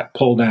lat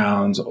pull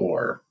downs,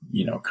 or,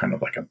 kind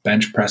of like a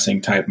bench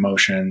pressing type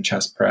motion,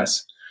 chest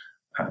press.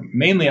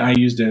 Mainly I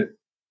used it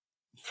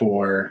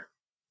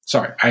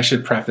I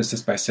should preface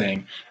this by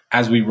saying,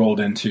 as we rolled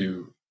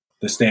into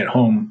the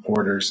stay-at-home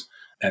orders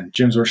and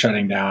gyms were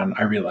shutting down,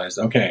 I realized,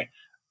 okay,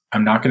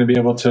 I'm not going to be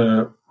able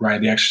to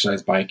ride the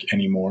exercise bike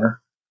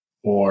anymore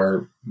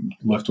or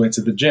lift weights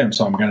at the gym.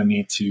 So I'm going to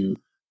need to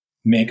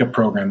make a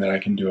program that I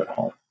can do at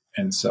home.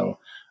 And so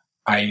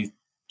I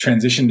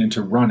transitioned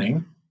into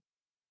running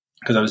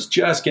because I was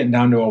just getting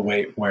down to a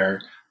weight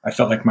where I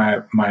felt like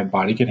my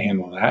body could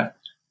handle that.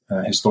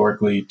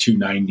 Historically,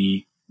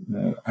 290,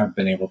 I've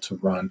been able to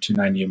run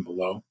 290 and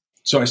below.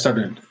 So I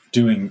started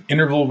doing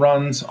interval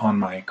runs on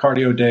my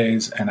cardio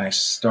days, and I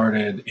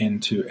started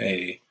into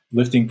a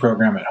lifting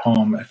program at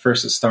home. At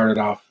first, it started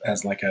off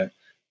as like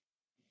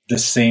the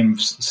same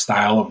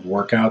style of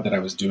workout that I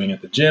was doing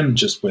at the gym,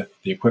 just with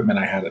the equipment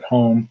I had at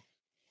home,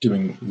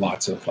 doing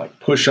lots of like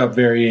push-up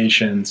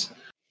variations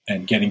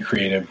and getting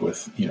creative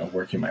with,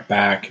 working my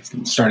back,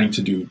 starting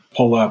to do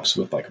pull-ups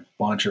with like a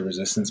bunch of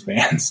resistance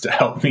bands to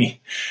help me,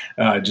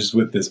 just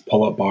with this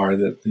pull-up bar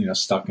that,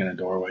 stuck in a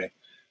doorway,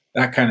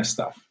 that kind of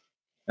stuff.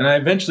 And I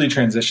eventually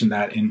transitioned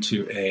that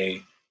into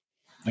a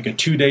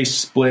 2-day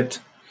split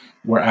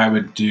where I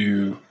would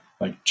do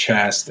like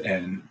chest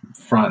and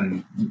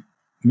front and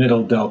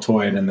middle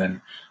deltoid. And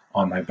then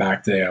on my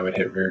back day, I would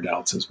hit rear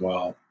delts as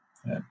well,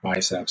 and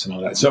biceps and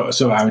all that.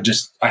 So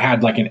I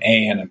had like an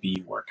A and a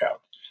B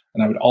workout,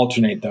 and I would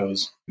alternate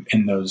those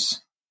in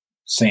those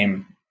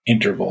same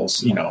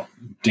intervals,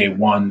 day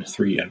 1,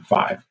 3, and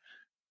 5,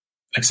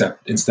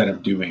 except instead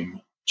of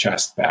doing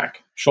chest,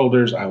 back,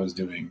 shoulders, I was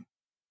doing,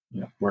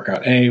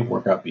 workout A,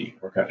 workout B,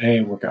 workout A,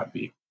 workout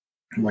B,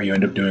 where you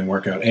end up doing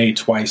workout A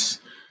twice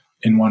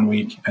in 1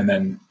 week, and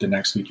then the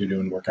next week you're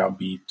doing workout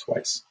B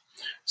twice.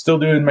 Still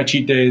doing my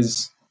cheat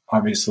days,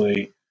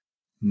 obviously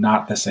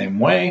not the same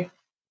way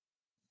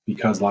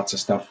because lots of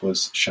stuff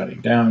was shutting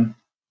down,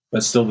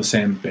 but still the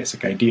same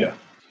basic idea.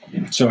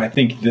 So I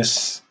think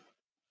this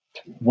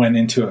went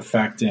into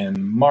effect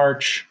in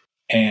March,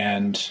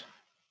 and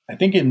I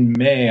think in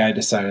May I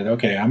decided,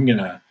 okay, I'm going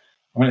to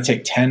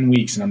take 10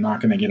 weeks and I'm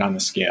not going to get on the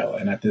scale.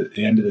 And at the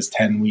end of this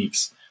 10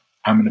 weeks,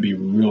 I'm going to be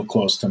real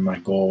close to my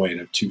goal weight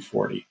of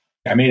 240.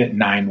 I made it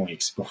 9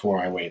 weeks before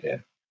I weighed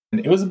in.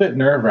 And it was a bit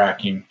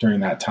nerve-wracking during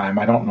that time.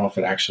 I don't know if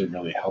it actually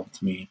really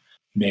helped me.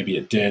 Maybe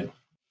it did.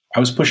 I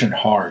was pushing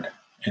hard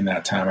in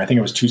that time. I think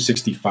it was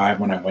 265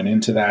 when I went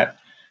into that.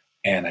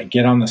 And I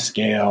get on the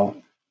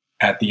scale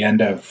at the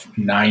end of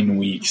 9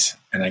 weeks,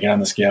 and I get on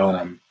the scale and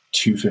I'm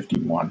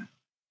 251.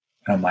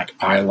 And I'm like,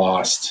 I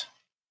lost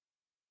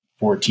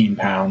 14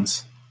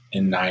 pounds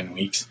in 9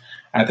 weeks.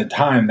 At the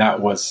time,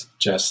 that was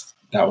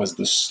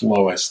the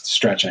slowest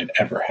stretch I'd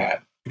ever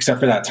had,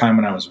 except for that time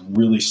when I was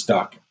really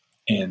stuck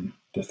in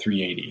the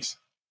 380s.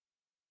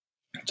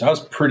 So I was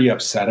pretty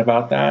upset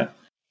about that.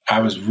 I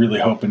was really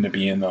hoping to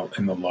be in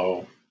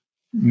the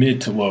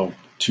mid to low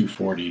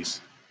 240s.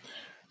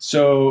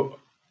 So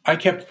I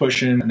kept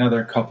pushing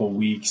another couple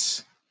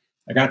weeks.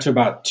 I got to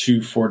about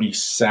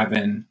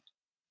 247.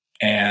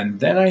 And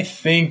then I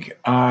think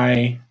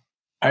I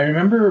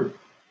remember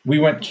we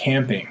went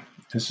camping.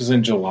 This was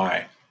in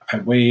July. I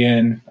weigh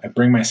in, I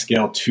bring my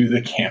scale to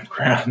the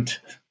campground.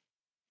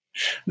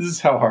 This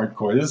is how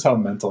hardcore, this is how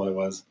mental I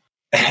was.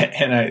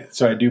 And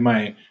I do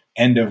my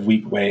end of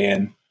week weigh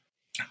in,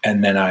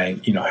 and then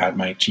I, had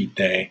my cheat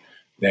day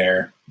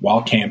there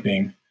while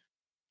camping.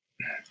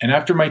 And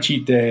after my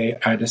cheat day,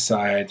 I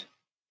decide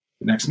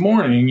the next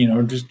morning,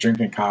 just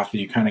drinking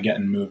coffee, kind of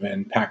getting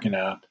moving, packing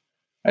up.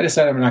 I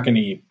decide I'm not going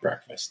to eat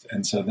breakfast.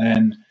 And so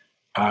then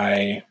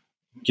I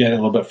get a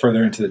little bit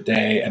further into the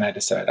day and I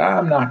decide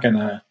I'm not going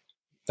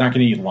to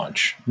eat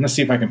lunch. I'm going to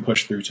see if I can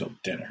push through till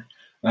dinner.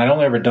 And I'd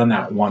only ever done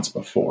that once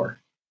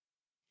before,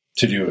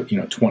 to do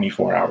it,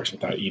 24 hours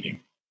without eating.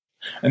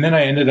 And then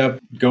I ended up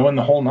going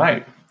the whole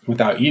night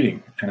without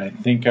eating. And I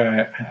think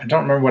I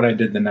don't remember what I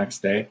did the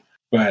next day,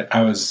 but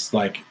I was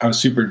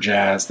super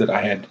jazzed that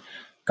I had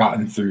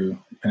gotten through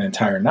an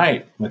entire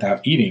night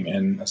without eating.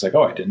 And I was like,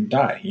 oh, I didn't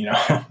die.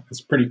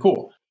 It's pretty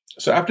cool.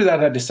 So after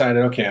that, I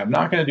decided, okay, I'm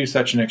not going to do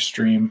such an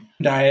extreme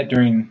diet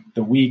during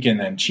the week and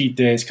then cheat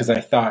days, because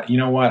I thought, you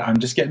know what, I'm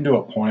just getting to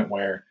a point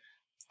where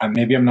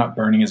maybe I'm not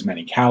burning as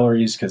many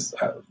calories because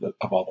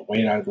of all the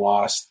weight I've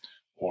lost,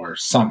 or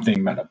something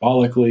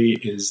metabolically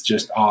is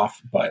just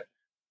off. But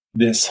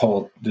this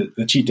whole,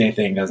 the cheat day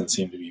thing doesn't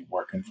seem to be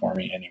working for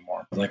me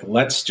anymore. Like,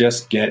 let's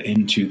just get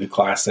into the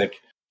classic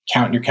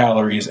count your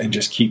calories and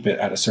just keep it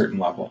at a certain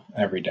level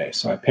every day.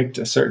 So I picked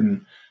a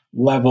certain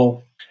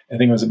level. I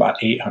think it was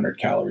about 800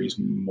 calories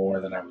more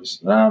than I was,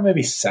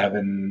 maybe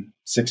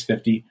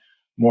 650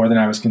 more than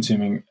I was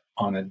consuming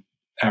on an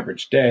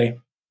average day.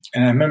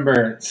 And I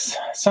remember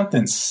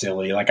something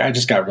silly. Like I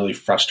just got really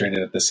frustrated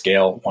at the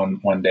scale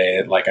one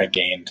day. Like I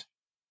gained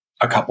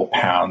a couple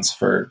pounds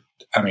for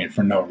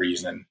no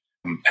reason.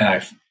 And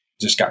I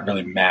just got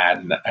really mad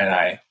and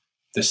I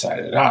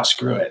decided,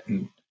 screw it.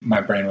 And my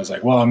brain was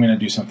like, well, I'm going to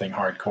do something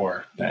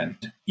hardcore then.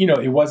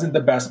 It wasn't the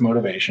best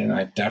motivation.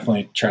 I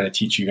definitely try to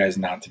teach you guys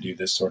not to do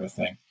this sort of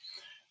thing.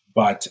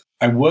 But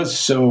I was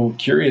so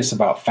curious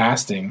about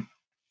fasting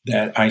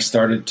that I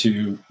started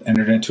to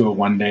enter into a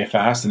 1-day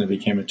fast, and it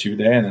became a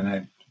 2-day. And then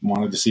I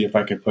wanted to see if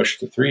I could push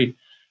to 3.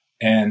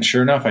 And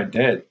sure enough, I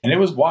did. And it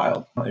was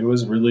wild. It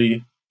was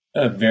really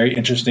a very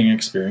interesting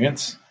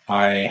experience.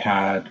 I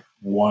had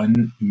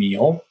one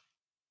meal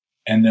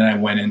and then I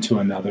went into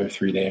another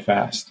 3-day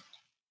fast.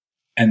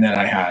 And then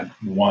I had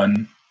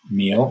one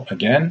meal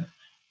again.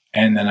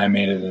 And then I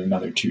made it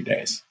another 2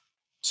 days.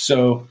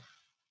 So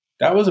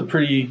that was a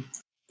pretty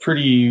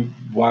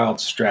wild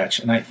stretch.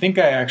 And I think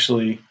I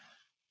actually,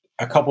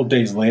 a couple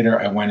days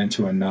later, I went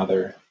into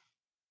another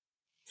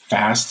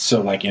fast.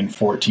 So like in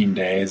 14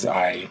 days,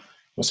 I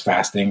was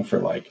fasting for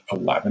like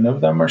 11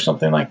 of them or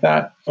something like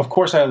that. Of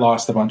course, I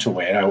lost a bunch of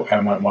weight. I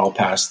went well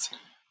past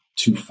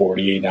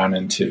 240 down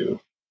into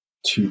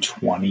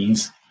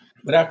 220s.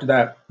 But after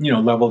that,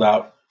 leveled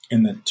out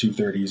in the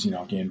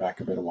 230s, gained back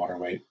a bit of water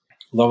weight,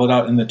 leveled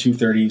out in the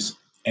 230s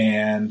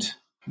and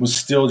was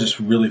still just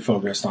really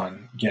focused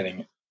on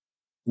getting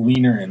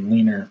leaner and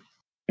leaner,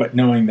 but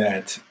knowing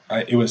that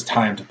it was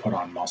time to put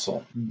on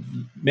muscle.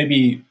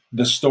 Maybe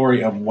the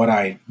story of what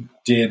I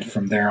did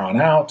from there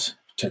on out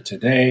to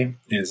today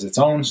is its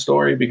own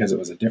story because it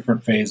was a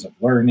different phase of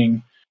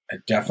learning. I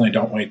definitely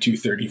don't weigh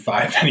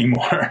 235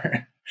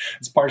 anymore.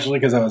 It's partially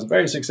because I was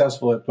very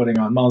successful at putting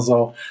on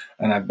muscle,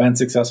 and I've been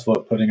successful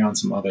at putting on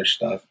some other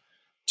stuff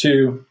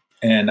too.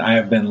 And I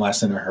have been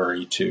less in a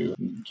hurry to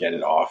get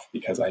it off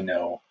because I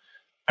know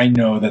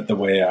that the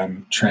way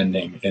I'm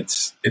trending,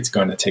 it's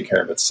going to take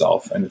care of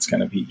itself, and it's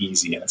going to be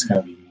easy, and it's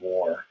going to be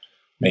more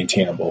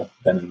maintainable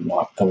than in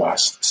the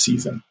last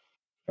season.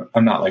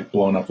 I'm not like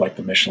blown up like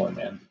the Michelin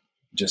Man,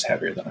 just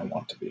heavier than I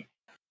want to be.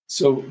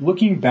 So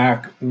looking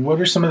back,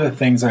 what are some of the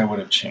things I would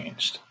have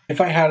changed?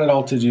 If I had it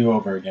all to do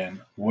over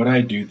again, would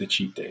I do the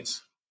cheat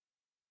days?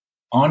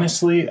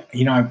 Honestly,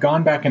 I've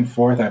gone back and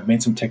forth. I've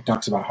made some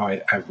TikToks about how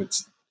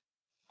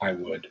I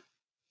would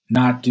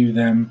not do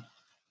them.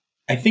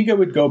 I think I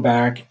would go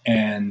back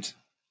and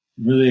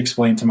really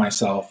explain to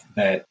myself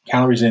that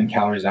calories in,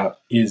 calories out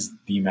is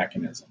the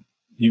mechanism.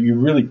 You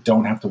really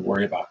don't have to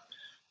worry about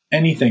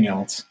anything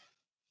else.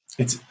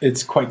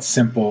 It's quite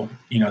simple.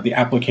 The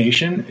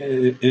application,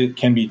 it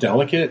can be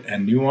delicate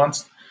and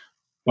nuanced,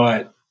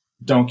 but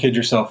don't kid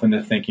yourself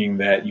into thinking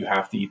that you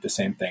have to eat the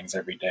same things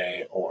every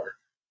day. Or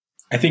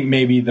I think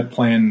maybe the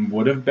plan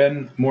would have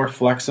been more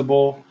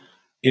flexible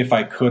if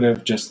I could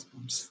have just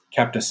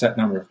kept a set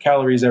number of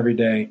calories every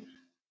day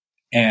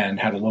and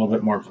had a little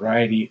bit more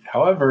variety.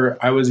 However,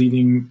 I was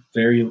eating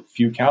very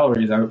few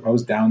calories. I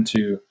was down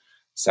to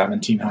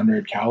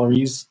 1,700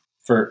 calories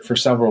for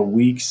several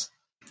weeks,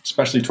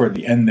 especially toward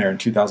the end there in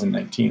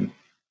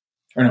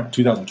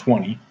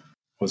 2020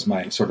 was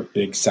my sort of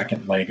big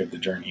second leg of the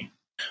journey.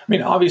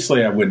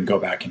 Obviously I wouldn't go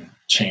back and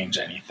change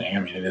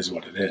anything. It is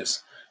what it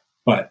is.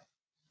 But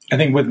I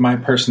think with my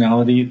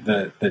personality,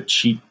 the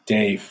cheat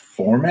day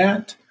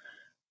format,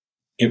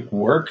 it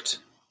worked.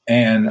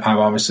 And I'm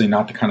obviously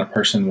not the kind of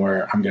person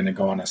where I'm going to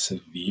go on a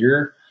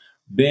severe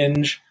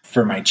binge.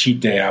 For my cheat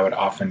day, I would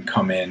often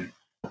come in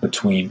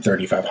between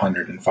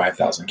 3,500 and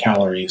 5,000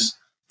 calories.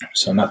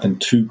 So nothing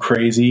too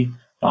crazy.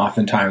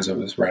 Oftentimes it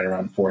was right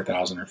around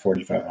 4,000 or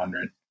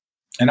 4,500.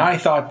 And I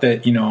thought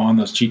that, on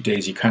those cheat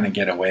days, you kind of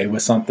get away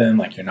with something,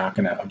 like you're not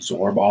going to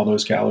absorb all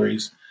those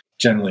calories.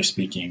 Generally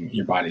speaking,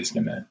 your body's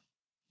going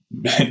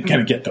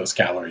to get those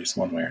calories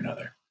one way or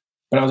another.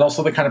 But I was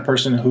also the kind of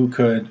person who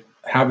could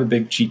have a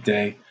big cheat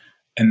day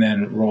and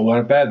then roll out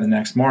of bed the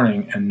next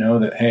morning and know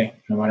that, hey,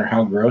 no matter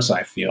how gross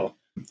I feel,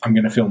 I'm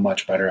going to feel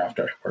much better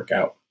after I work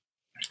out.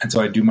 And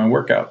so I do my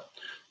workout,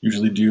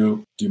 usually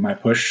do my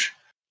push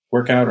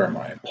workout or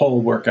my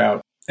pull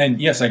workout. And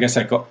yes, I guess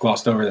I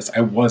glossed over this.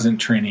 I wasn't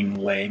training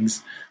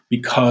legs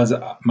because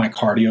my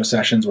cardio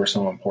sessions were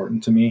so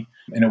important to me.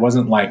 And it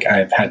wasn't like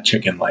I've had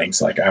chicken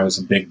legs. Like I was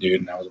a big dude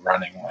and I was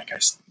running. Like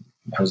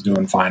I was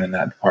doing fine in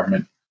that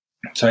department.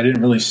 So I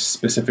didn't really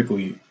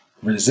specifically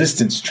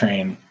resistance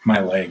train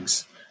my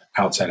legs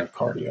outside of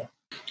cardio.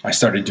 I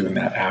started doing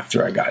that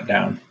after I got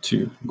down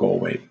to goal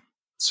weight.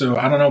 So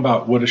I don't know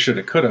about woulda,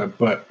 shoulda, coulda,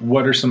 but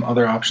what are some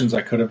other options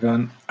I could have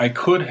done? I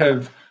could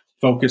have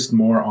focused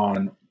more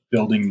on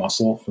building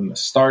muscle from the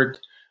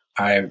start.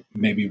 I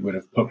maybe would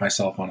have put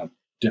myself on a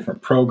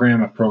different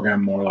program, a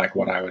program more like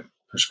what I would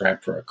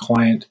prescribe for a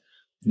client.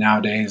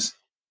 Nowadays,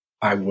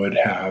 I would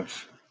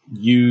have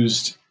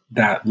used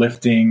that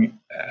lifting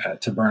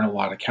to burn a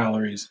lot of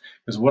calories.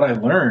 Because what I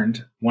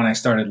learned when I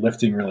started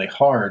lifting really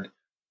hard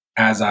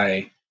as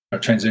I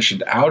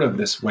transitioned out of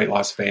this weight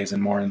loss phase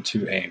and more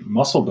into a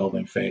muscle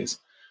building phase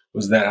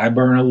was that I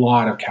burn a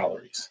lot of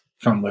calories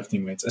from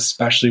lifting weights,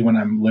 especially when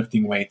I'm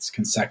lifting weights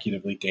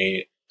consecutively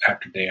day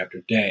after day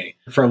after day.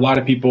 For a lot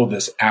of people,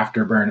 this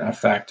afterburn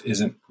effect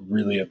isn't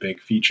really a big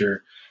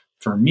feature.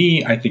 For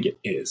me, I think it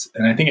is.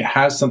 And I think it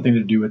has something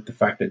to do with the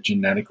fact that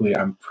genetically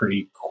I'm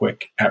pretty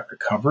quick at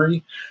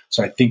recovery.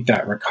 So I think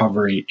that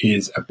recovery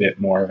is a bit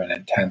more of an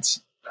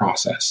intense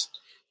process.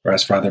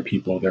 Whereas for other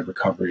people, their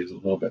recovery is a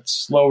little bit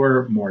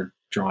slower, more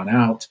drawn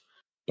out.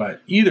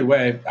 But either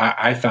way,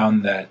 I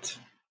found that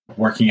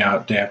working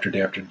out day after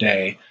day after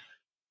day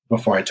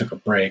before I took a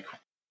break,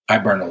 I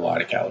burned a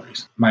lot of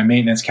calories. My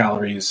maintenance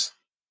calories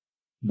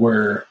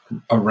were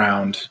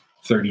around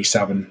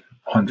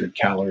 3,700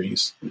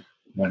 calories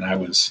when I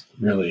was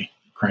really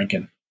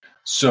cranking.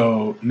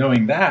 So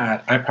knowing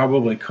that, I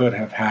probably could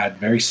have had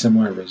very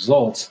similar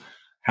results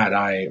had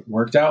I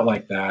worked out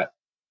like that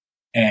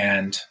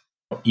and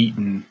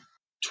eaten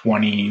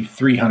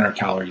 2,300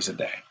 calories a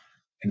day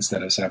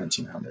instead of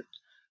 1,700.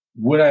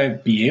 Would I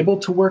be able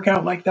to work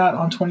out like that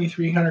on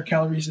 2,300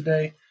 calories a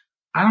day?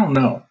 I don't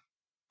know.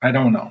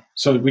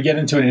 So we get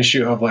into an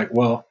issue of like,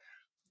 well,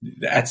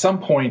 at some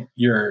point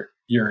your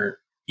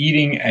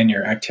eating and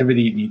your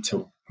activity need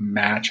to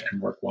match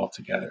and work well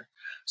together.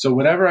 So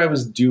whatever I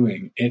was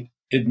doing,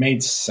 it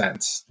made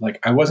sense. Like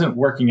I wasn't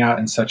working out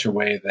in such a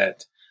way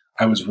that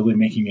I was really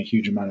making a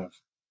huge amount of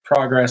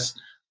progress,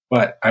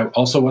 but I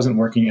also wasn't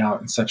working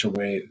out in such a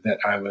way that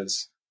I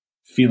was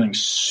feeling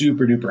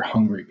super duper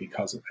hungry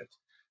because of it.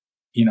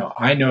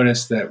 I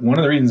noticed that one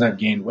of the reasons I've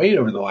gained weight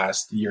over the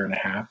last year and a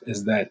half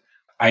is that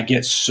I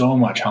get so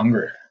much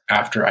hungrier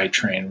after I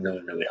train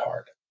really, really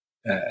hard,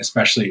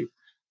 especially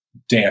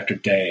day after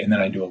day. And then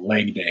I do a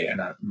leg day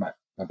and my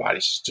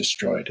body's just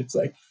destroyed. It's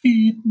like,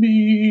 feed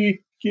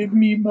me, give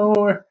me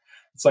more.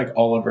 It's like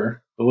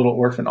Oliver, the little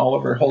orphan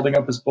Oliver holding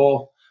up his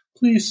bowl.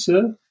 Please,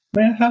 sir,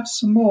 may I have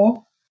some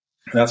more?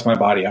 That's my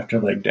body after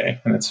leg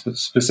day. And it's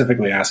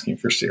specifically asking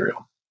for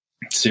cereal.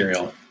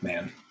 Cereal,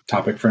 man,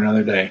 topic for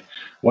another day.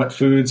 What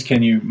foods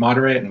can you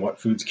moderate and what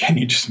foods can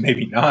you just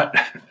maybe not?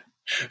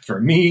 For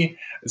me,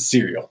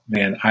 cereal,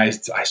 man, I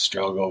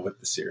struggle with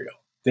the cereal.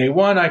 Day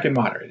 1, I can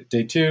moderate it.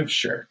 Day 2,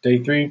 sure.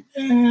 Day 3,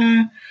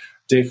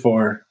 Day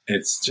 4,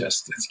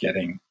 it's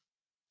getting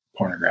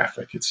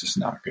pornographic. It's just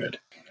not good.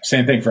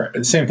 Same thing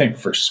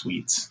for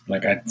sweets.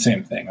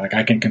 Same thing. Like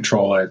I can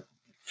control it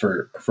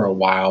for a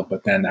while,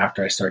 but then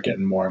after I start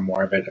getting more and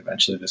more of it,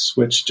 eventually the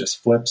switch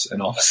just flips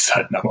and all of a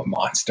sudden I'm a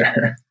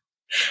monster.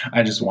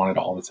 I just want it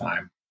all the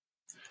time.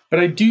 But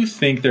I do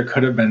think there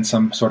could have been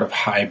some sort of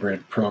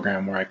hybrid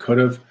program where I could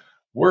have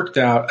worked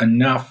out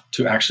enough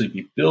to actually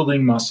be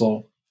building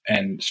muscle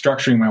and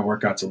structuring my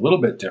workouts a little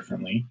bit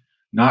differently,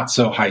 not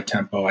so high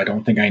tempo. I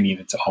don't think I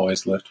needed to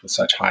always lift with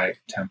such high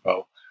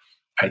tempo.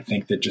 I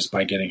think that just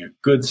by getting a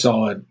good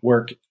solid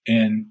work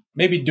in,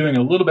 maybe doing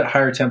a little bit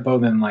higher tempo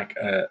than like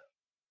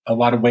a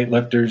lot of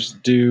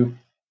weightlifters do,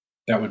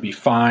 that would be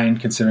fine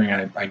considering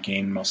I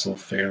gain muscle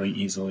fairly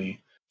easily.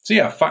 So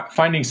yeah,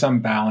 finding some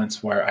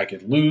balance where I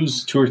could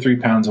lose 2 or 3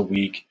 pounds a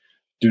week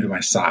due to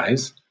my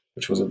size,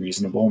 which was a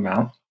reasonable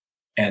amount,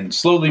 and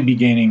slowly be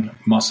gaining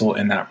muscle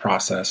in that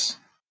process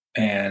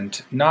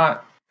and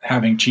not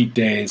having cheat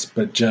days,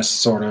 but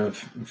just sort of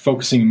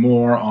focusing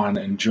more on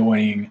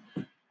enjoying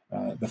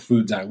the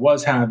foods I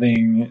was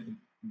having.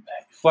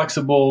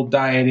 Flexible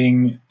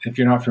dieting, if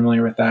you're not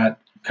familiar with that,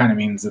 kind of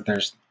means that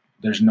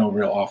there's no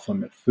real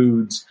off-limit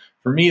foods.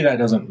 For me, that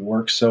doesn't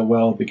work so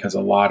well because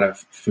a lot of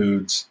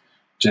foods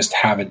just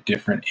have a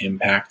different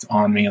impact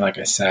on me. Like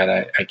I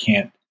said, I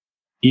can't,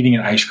 eating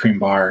an ice cream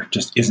bar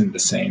just isn't the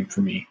same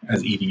for me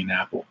as eating an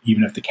apple,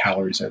 even if the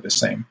calories are the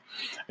same.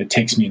 It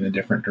takes me in a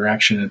different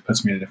direction. It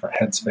puts me in a different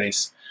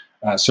headspace.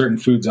 Certain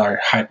foods are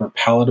hyper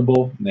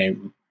palatable. They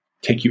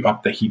take you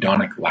up the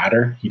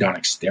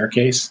hedonic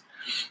staircase.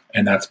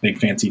 And that's big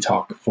fancy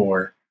talk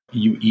for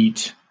you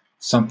eat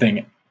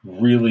something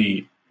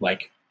really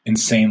like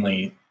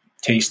insanely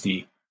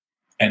tasty,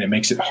 and it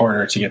makes it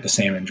harder to get the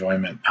same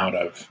enjoyment out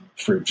of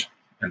fruit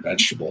and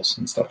vegetables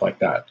and stuff like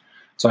that.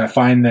 So I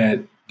find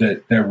that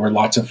there were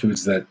lots of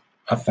foods that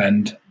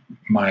offend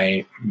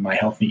my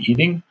healthy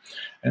eating.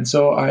 And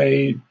so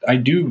I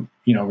do,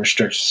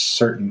 restrict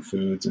certain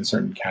foods and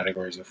certain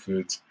categories of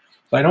foods.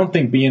 So I don't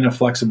think being a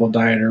flexible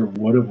dieter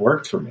would have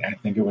worked for me. I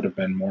think it would have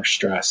been more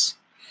stress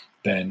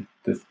than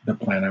the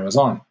plan I was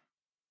on.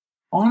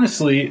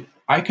 Honestly,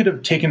 I could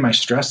have taken my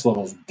stress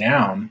levels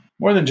down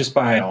more than just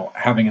by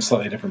having a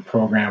slightly different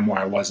program where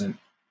I wasn't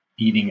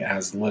eating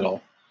as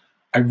little.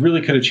 I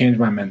really could have changed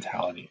my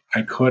mentality.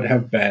 I could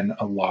have been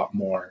a lot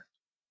more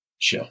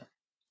chill.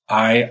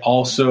 I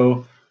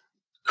also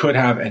could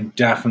have and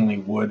definitely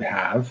would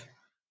have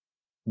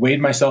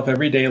weighed myself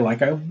every day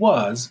like I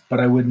was,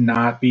 but I would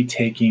not be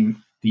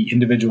taking the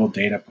individual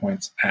data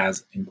points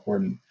as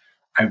important.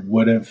 I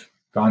would have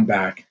gone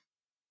back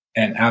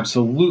and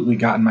absolutely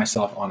gotten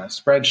myself on a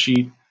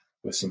spreadsheet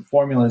with some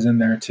formulas in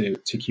there to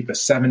keep a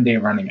 7-day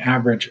running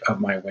average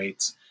of my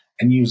weights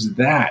and use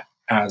that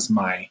as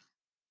my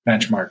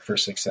benchmark for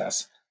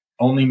success.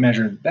 Only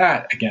measure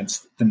that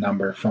against the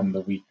number from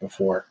the week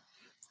before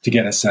to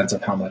get a sense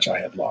of how much I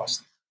had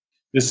lost.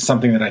 This is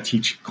something that I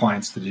teach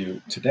clients to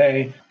do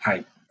today.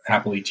 I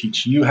happily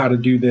teach you how to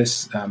do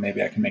this.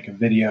 Maybe I can make a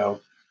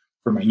video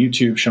for my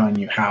YouTube showing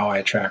you how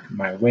I track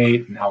my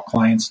weight and how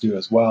clients do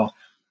as well,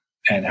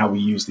 and how we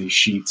use these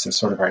sheets as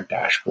sort of our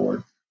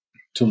dashboard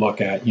to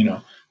look at,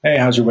 hey,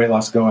 how's your weight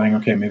loss going?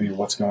 Okay, maybe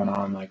what's going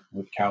on like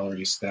with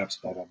calories, steps,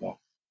 blah, blah, blah.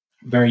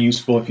 Very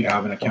useful if you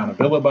have an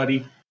accountability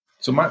buddy.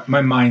 So my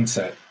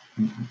mindset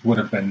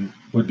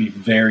would be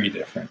very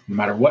different. No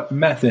matter what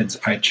methods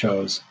I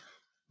chose,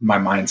 my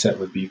mindset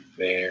would be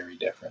very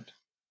different.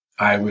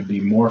 I would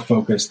be more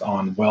focused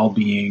on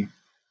well-being.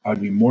 I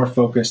would be more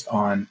focused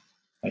on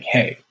like,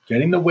 hey,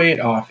 getting the weight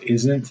off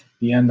isn't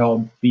the end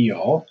all be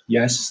all.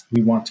 Yes,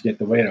 we want to get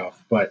the weight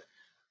off, but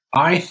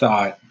I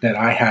thought that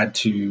I had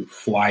to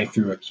fly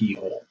through a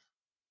keyhole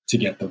to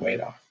get the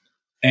weight off.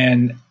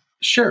 And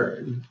sure,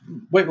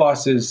 weight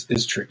loss is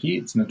tricky.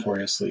 It's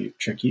notoriously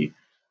tricky.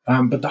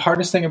 But the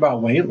hardest thing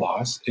about weight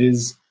loss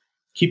is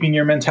keeping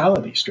your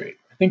mentality straight.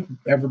 I think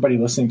everybody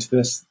listening to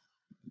this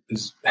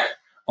is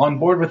on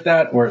board with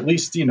that, or at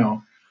least,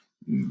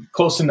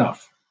 close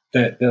enough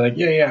that they're like,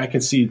 yeah, I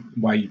could see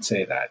why you'd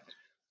say that,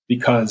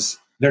 because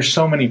there's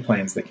so many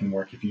plans that can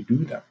work if you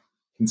do them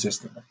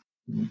consistently.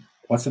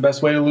 What's the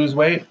best way to lose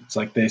weight? It's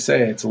like they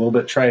say, it's a little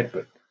bit trite,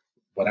 but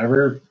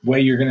whatever way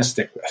you're going to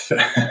stick with,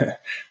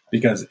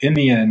 because in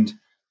the end,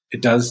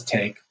 it does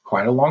take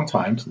quite a long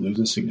time to lose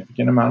a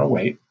significant amount of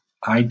weight.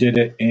 I did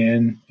it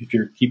if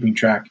you're keeping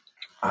track,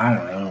 I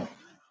don't know,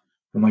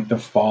 from like the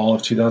fall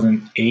of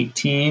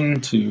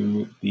 2018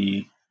 to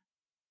the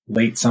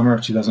late summer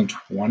of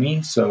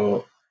 2020.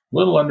 So a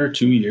little under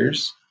 2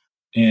 years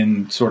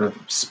in sort of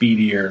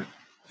speedier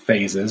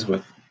phases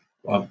with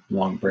a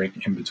long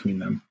break in between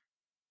them.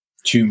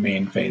 2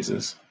 main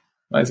phases.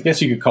 I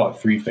guess you could call it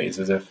 3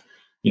 phases if,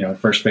 the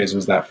first phase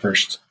was that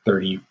first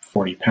 30,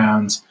 40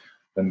 pounds,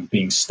 then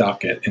being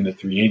stuck in the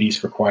 380s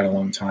for quite a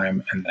long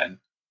time. And then,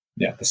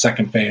 the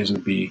second phase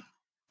would be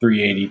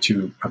 380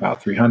 to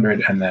about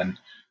 300, and then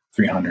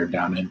 300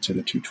 down into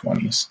the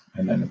 220s,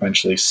 and then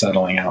eventually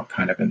settling out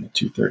kind of in the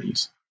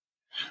 230s.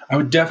 I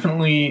would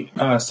definitely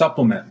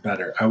supplement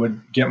better. I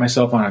would get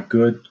myself on a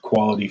good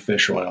quality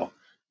fish oil.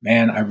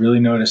 Man, I really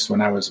noticed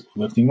when I was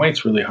lifting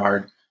weights really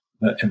hard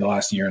in the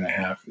last year and a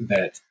half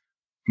that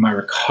my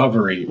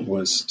recovery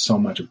was so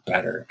much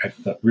better. I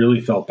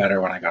really felt better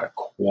when I got a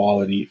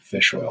quality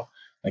fish oil,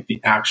 like the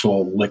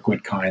actual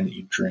liquid kind that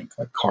you drink,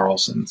 like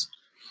Carlson's.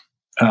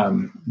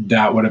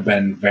 That would have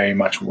been very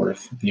much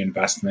worth the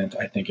investment.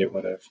 I think it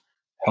would have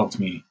helped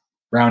me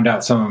round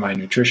out some of my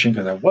nutrition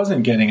because I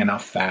wasn't getting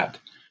enough fat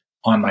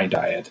on my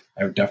diet.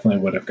 I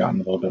definitely would have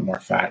gotten a little bit more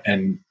fat,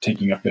 and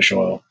taking a fish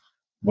oil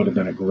would have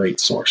been a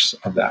great source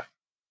of that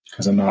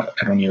because I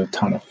don't eat a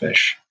ton of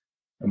fish,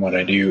 and what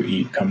I do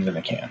eat comes in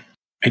a can.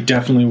 I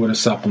definitely would have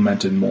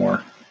supplemented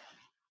more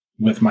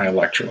with my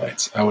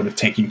electrolytes. I would have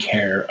taken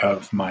care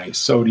of my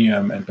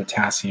sodium and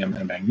potassium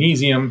and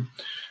magnesium,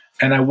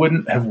 and I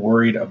wouldn't have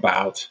worried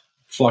about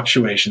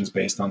fluctuations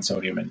based on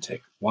sodium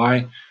intake.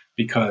 Why?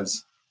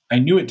 Because I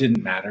knew it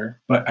didn't matter,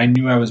 but I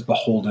knew I was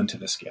beholden to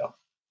the scale.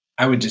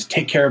 I would just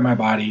take care of my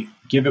body,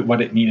 give it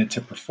what it needed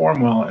to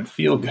perform well and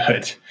feel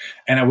good,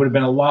 and I would have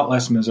been a lot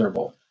less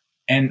miserable.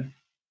 And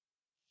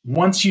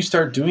once you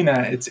start doing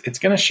that, it's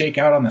going to shake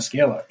out on the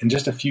scale in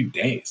just a few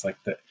days.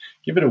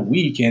 Give it a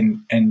week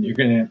and you're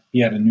going to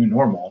be at a new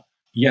normal.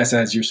 Yes,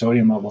 as your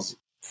sodium levels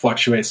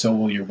fluctuate, so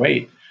will your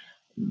weight.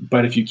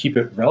 But if you keep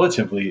it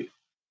relatively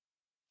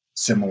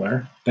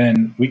similar,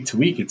 then week to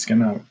week, it's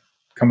going to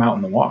come out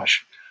in the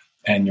wash,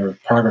 and your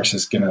progress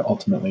is going to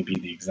ultimately be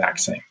the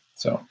exact same.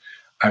 So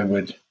I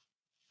would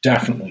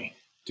definitely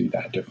do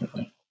that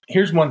differently.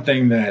 Here's one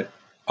thing that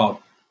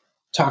I'll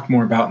talk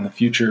more about in the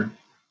future,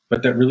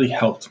 but that really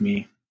helped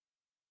me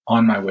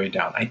on my way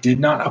down. I did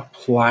not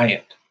apply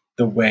it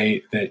the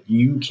way that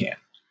you can,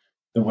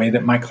 the way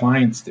that my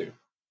clients do,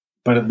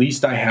 but at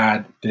least I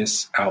had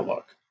this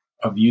outlook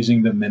of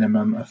using the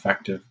minimum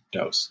effective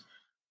dose.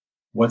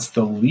 What's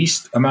the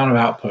least amount of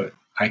output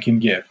I can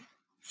give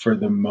for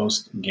the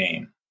most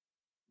gain?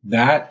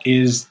 That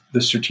is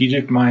the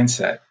strategic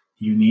mindset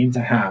you need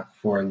to have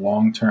for a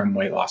long-term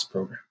weight loss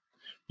program.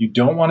 You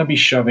don't want to be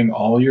shoving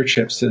all your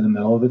chips to the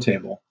middle of the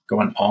table,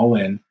 going all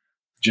in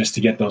just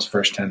to get those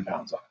first 10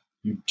 pounds off.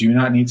 You do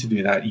not need to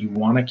do that. You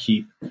want to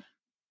keep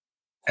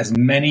as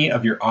many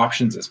of your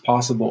options as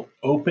possible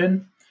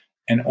open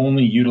and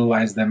only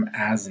utilize them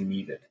as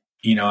needed.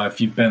 If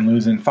you've been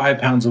losing 5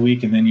 pounds a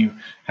week and then you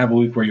have a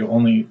week where you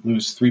only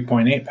lose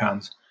 3.8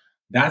 pounds,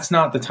 that's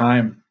not the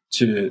time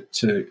to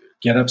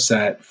get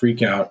upset,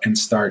 freak out, and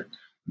start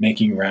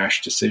making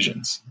rash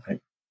decisions.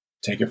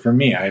 Take it from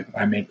me.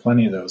 I made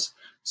plenty of those.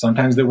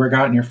 Sometimes they work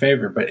out in your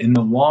favor, but in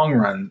the long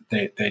run,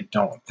 they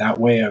don't. That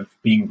way of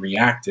being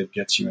reactive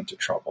gets you into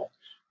trouble.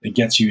 It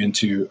gets you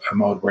into a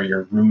mode where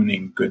you're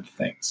ruining good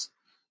things.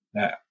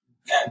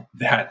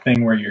 That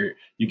thing where you're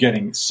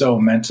getting so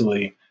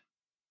mentally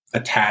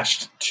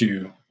attached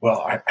to,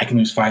 well, I can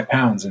lose 5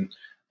 pounds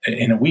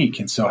in a week.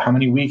 And so how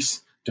many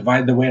weeks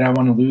divide the weight I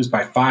want to lose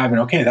by 5?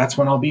 And okay, that's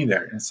when I'll be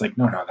there. And it's like,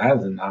 no, that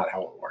is not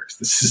how it works.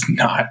 This is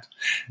not,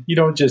 you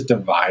don't just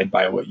divide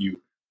by what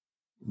you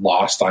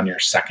lost on your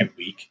second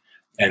week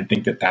and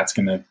think that that's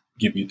going to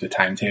give you the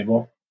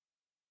timetable.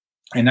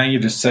 And now you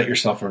just set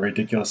yourself a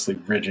ridiculously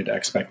rigid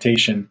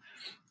expectation.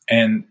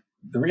 And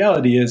the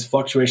reality is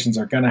fluctuations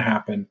are going to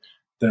happen.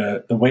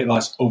 The weight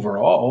loss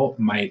overall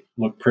might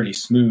look pretty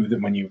smooth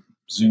when you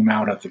zoom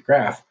out of the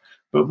graph,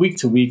 but week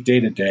to week, day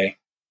to day,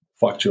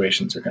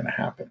 fluctuations are going to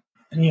happen.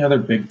 Any other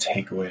big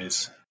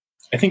takeaways?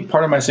 I think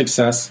part of my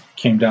success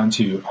came down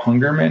to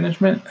hunger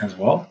management as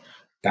well.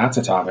 That's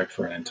a topic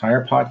for an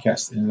entire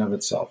podcast in and of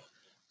itself.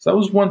 So that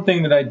was one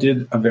thing that I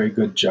did a very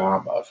good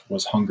job of,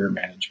 was hunger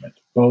management,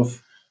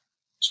 both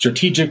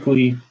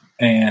strategically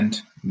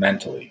and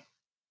mentally.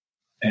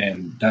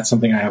 And that's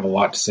something I have a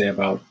lot to say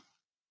about.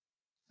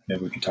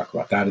 Maybe we can talk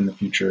about that in the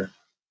future.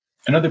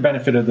 Another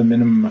benefit of the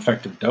minimum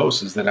effective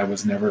dose is that I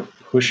was never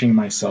pushing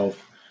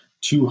myself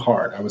too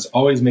hard. I was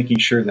always making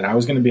sure that I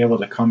was going to be able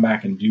to come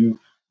back and do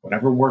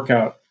whatever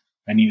workout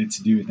I needed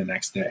to do the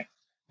next day.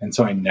 And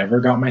so I never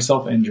got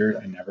myself injured.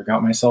 I never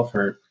got myself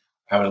hurt.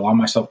 I would allow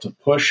myself to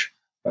push,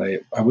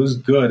 but I was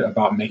good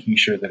about making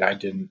sure that I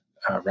didn't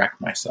wreck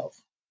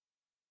myself,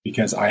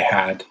 because I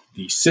had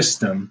the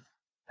system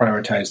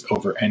prioritized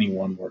over any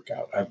one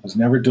workout. I was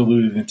never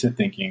deluded into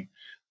thinking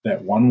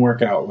that one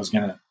workout was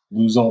going to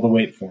lose all the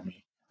weight for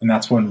me. And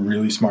that's one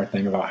really smart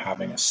thing about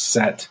having a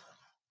set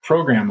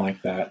program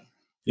like that.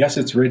 Yes,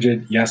 it's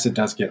rigid. Yes, it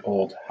does get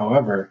old.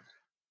 However,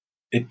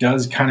 it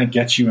does kind of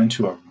get you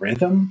into a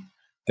rhythm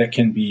that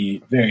can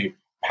be very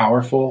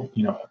powerful,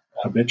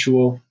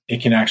 habitual.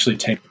 It can actually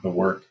take the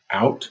work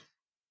out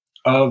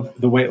of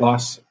the weight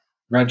loss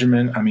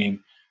regimen. I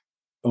mean,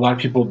 a lot of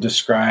people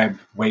describe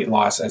weight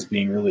loss as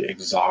being really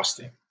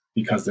exhausting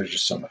because there's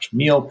just so much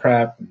meal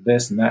prep and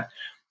this and that.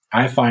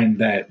 I find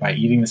that by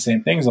eating the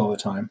same things all the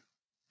time,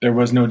 there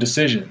was no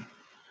decision.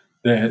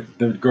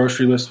 The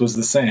grocery list was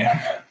the same.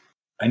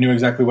 I knew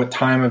exactly what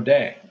time of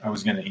day I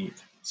was going to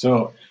eat.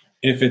 So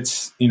if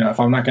it's, if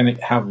I'm not going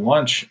to have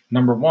lunch,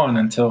 number one,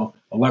 until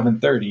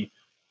 11:30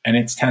 and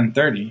it's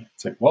 10:30,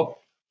 it's like, well,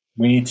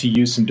 we need to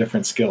use some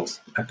different skills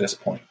at this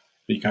point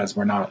because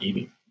we're not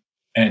eating.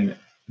 And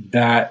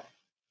that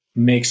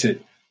makes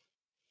it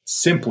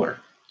simpler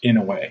in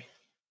a way,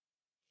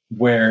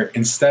 where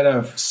instead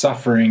of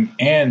suffering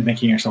and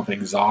making yourself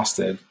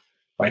exhausted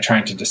by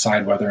trying to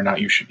decide whether or not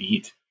you should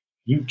eat,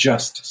 you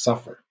just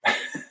suffer.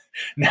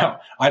 Now,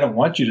 I don't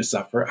want you to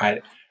suffer.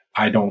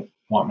 I don't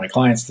want my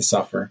clients to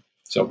suffer.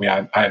 So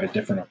I have a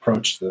different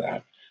approach to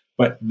that.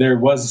 But there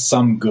was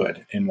some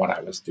good in what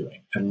I was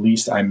doing. At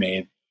least I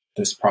made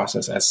this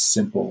process as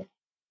simple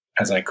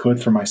as I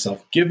could for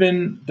myself,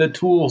 given the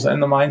tools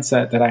and the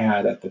mindset that I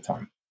had at the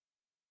time,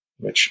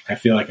 which I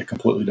feel like a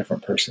completely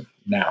different person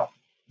now,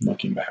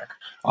 looking back.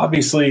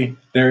 Obviously,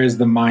 there is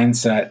the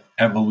mindset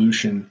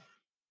evolution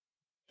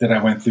that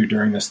I went through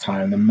during this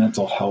time, the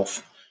mental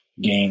health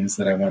gains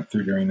that I went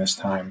through during this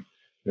time.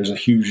 There's a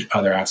huge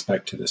other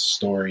aspect to this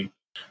story.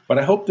 But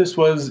I hope this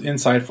was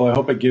insightful. I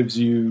hope it gives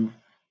you,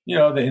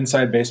 the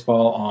inside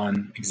baseball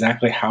on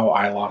exactly how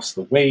I lost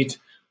the weight,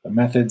 the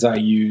methods I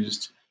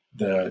used,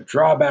 the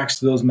drawbacks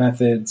to those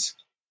methods.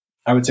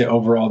 I would say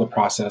overall the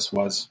process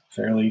was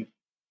fairly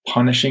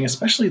punishing,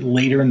 especially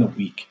later in the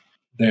week.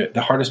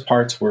 The hardest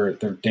parts were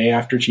the day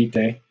after cheat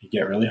day. You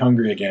get really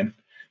hungry again,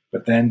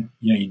 but then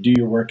you do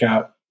your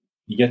workout,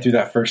 you get through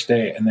that first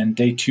day, and then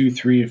day 2,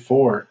 3, and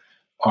 4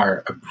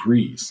 are a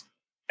breeze.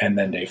 And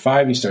then day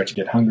 5, you start to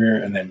get hungrier,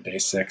 and then day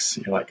 6,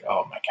 you're like,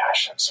 oh my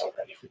gosh, I'm so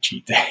ready for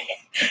cheat day,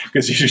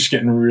 because you're just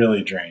getting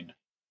really drained.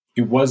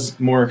 It was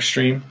more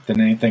extreme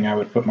than anything I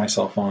would put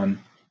myself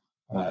on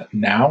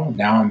now.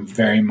 Now I'm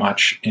very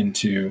much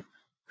into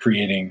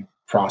creating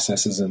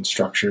processes and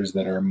structures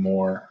that are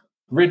more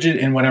rigid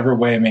in whatever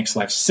way makes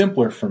life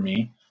simpler for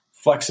me,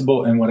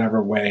 flexible in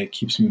whatever way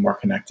keeps me more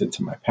connected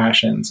to my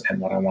passions and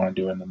what I want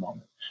to do in the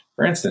moment.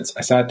 For instance,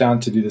 I sat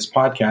down to do this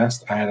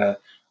podcast. I had a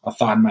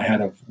thought in my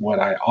head of what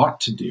I ought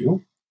to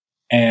do.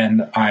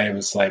 And I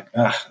was like,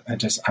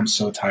 I'm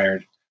so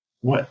tired.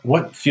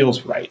 What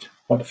feels right?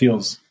 What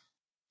feels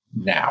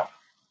now?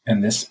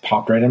 And this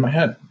popped right in my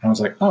head. I was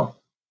like, oh,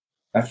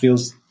 that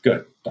feels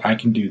good. I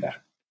can do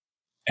that.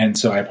 And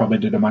so I probably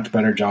did a much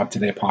better job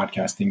today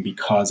podcasting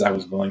because I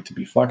was willing to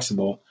be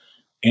flexible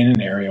in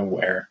an area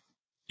where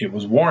it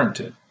was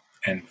warranted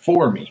and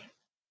for me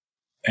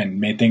and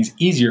made things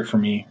easier for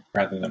me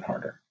rather than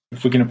harder.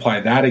 If we can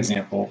apply that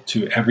example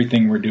to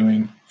everything we're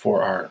doing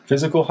for our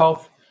physical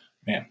health,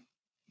 man,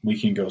 we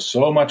can go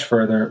so much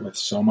further with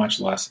so much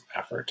less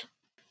effort.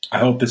 I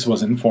hope this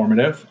was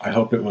informative. I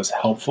hope it was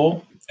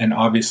helpful. And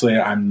obviously,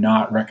 I'm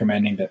not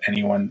recommending that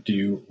anyone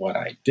do what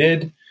I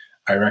did.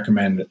 I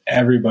recommend that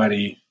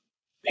everybody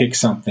pick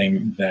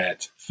something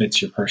that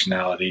fits your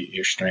personality,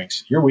 your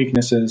strengths, your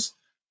weaknesses,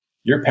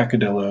 your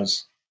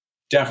peccadillos.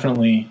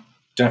 Definitely,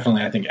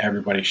 I think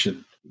everybody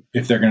should,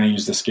 if they're going to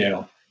use the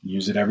scale,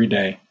 use it every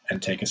day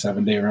and take a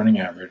 7-day running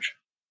average.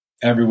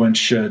 Everyone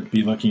should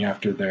be looking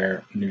after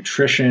their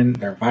nutrition,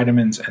 their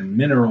vitamins and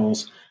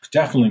minerals,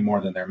 definitely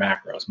more than their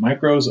macros.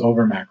 Micros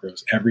over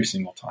macros every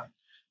single time.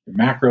 Your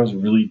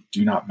macros really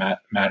do not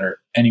matter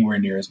anywhere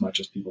near as much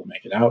as people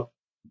make it out.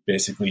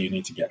 Basically, you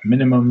need to get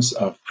minimums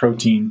of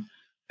protein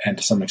and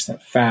to some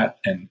extent fat,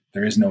 and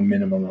there is no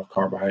minimum of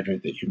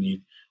carbohydrate that you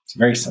need. It's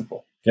very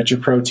simple. Get your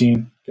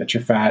protein, get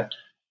your fat,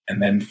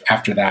 and then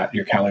after that,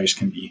 your calories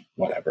can be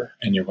whatever,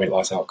 and your weight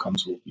loss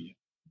outcomes will be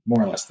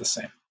more or less the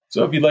same.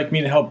 So if you'd like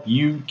me to help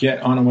you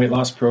get on a weight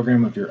loss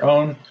program of your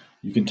own,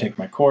 you can take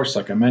my course.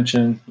 Like I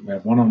mentioned, we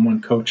have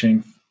one-on-one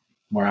coaching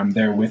where I'm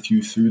there with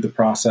you through the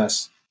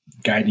process,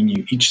 guiding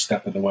you each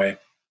step of the way.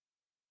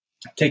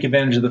 Take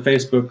advantage of the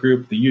Facebook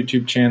group, the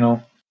YouTube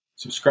channel,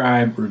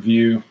 subscribe,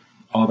 review,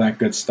 all that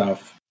good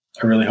stuff.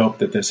 I really hope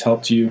that this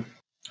helped you.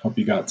 Hope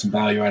you got some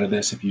value out of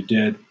this. If you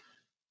did,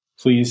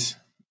 please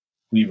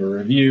leave a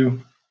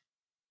review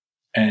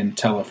and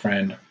tell a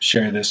friend,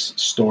 share this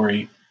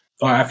story.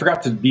 Oh, I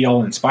forgot to be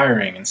all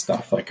inspiring and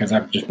stuff, because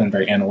I've just been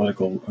very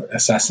analytical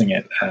assessing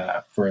it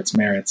for its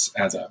merits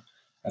as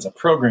a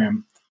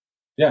program.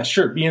 Yeah,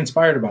 sure, be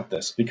inspired about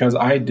this, because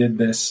I did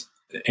this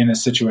in a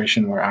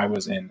situation where I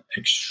was in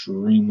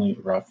extremely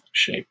rough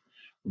shape.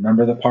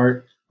 Remember the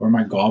part where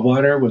my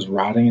gallbladder was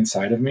rotting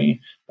inside of me,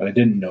 but I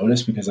didn't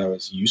notice because I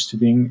was used to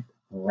being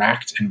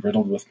racked and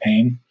riddled with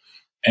pain,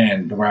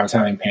 and where I was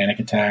having panic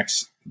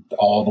attacks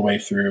all the way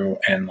through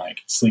and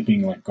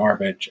sleeping like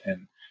garbage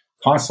and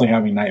constantly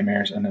having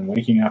nightmares and then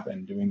waking up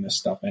and doing this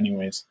stuff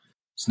anyways.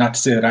 It's not to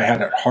say that I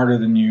had it harder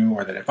than you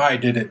or that if I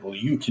did it, well,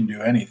 you can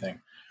do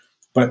anything.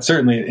 But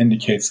certainly it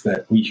indicates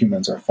that we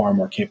humans are far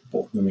more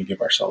capable than we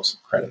give ourselves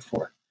credit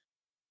for.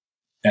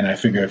 And I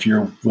figure if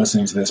you're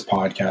listening to this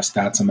podcast,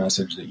 that's a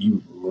message that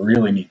you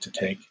really need to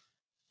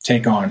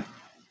take on,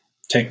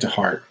 take to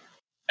heart,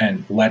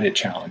 and let it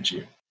challenge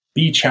you.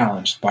 Be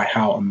challenged by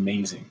how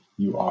amazing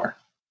you are.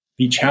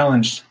 Be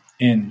challenged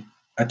in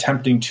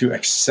attempting to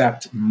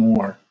accept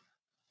more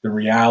the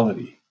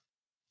reality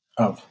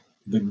of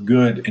the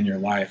good in your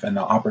life and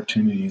the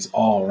opportunities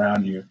all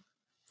around you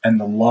and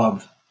the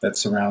love that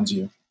surrounds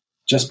you.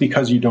 Just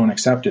because you don't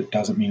accept it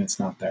doesn't mean it's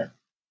not there.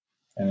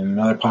 And in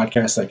another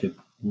podcast, I could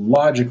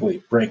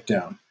logically break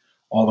down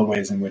all the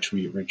ways in which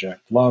we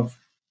reject love,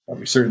 but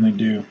we certainly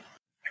do.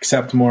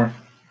 Accept more,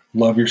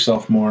 love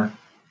yourself more,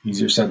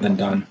 easier said than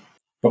done.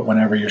 But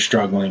whenever you're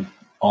struggling,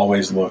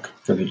 always look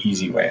for the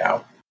easy way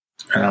out.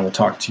 And I will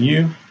talk to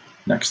you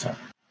next time.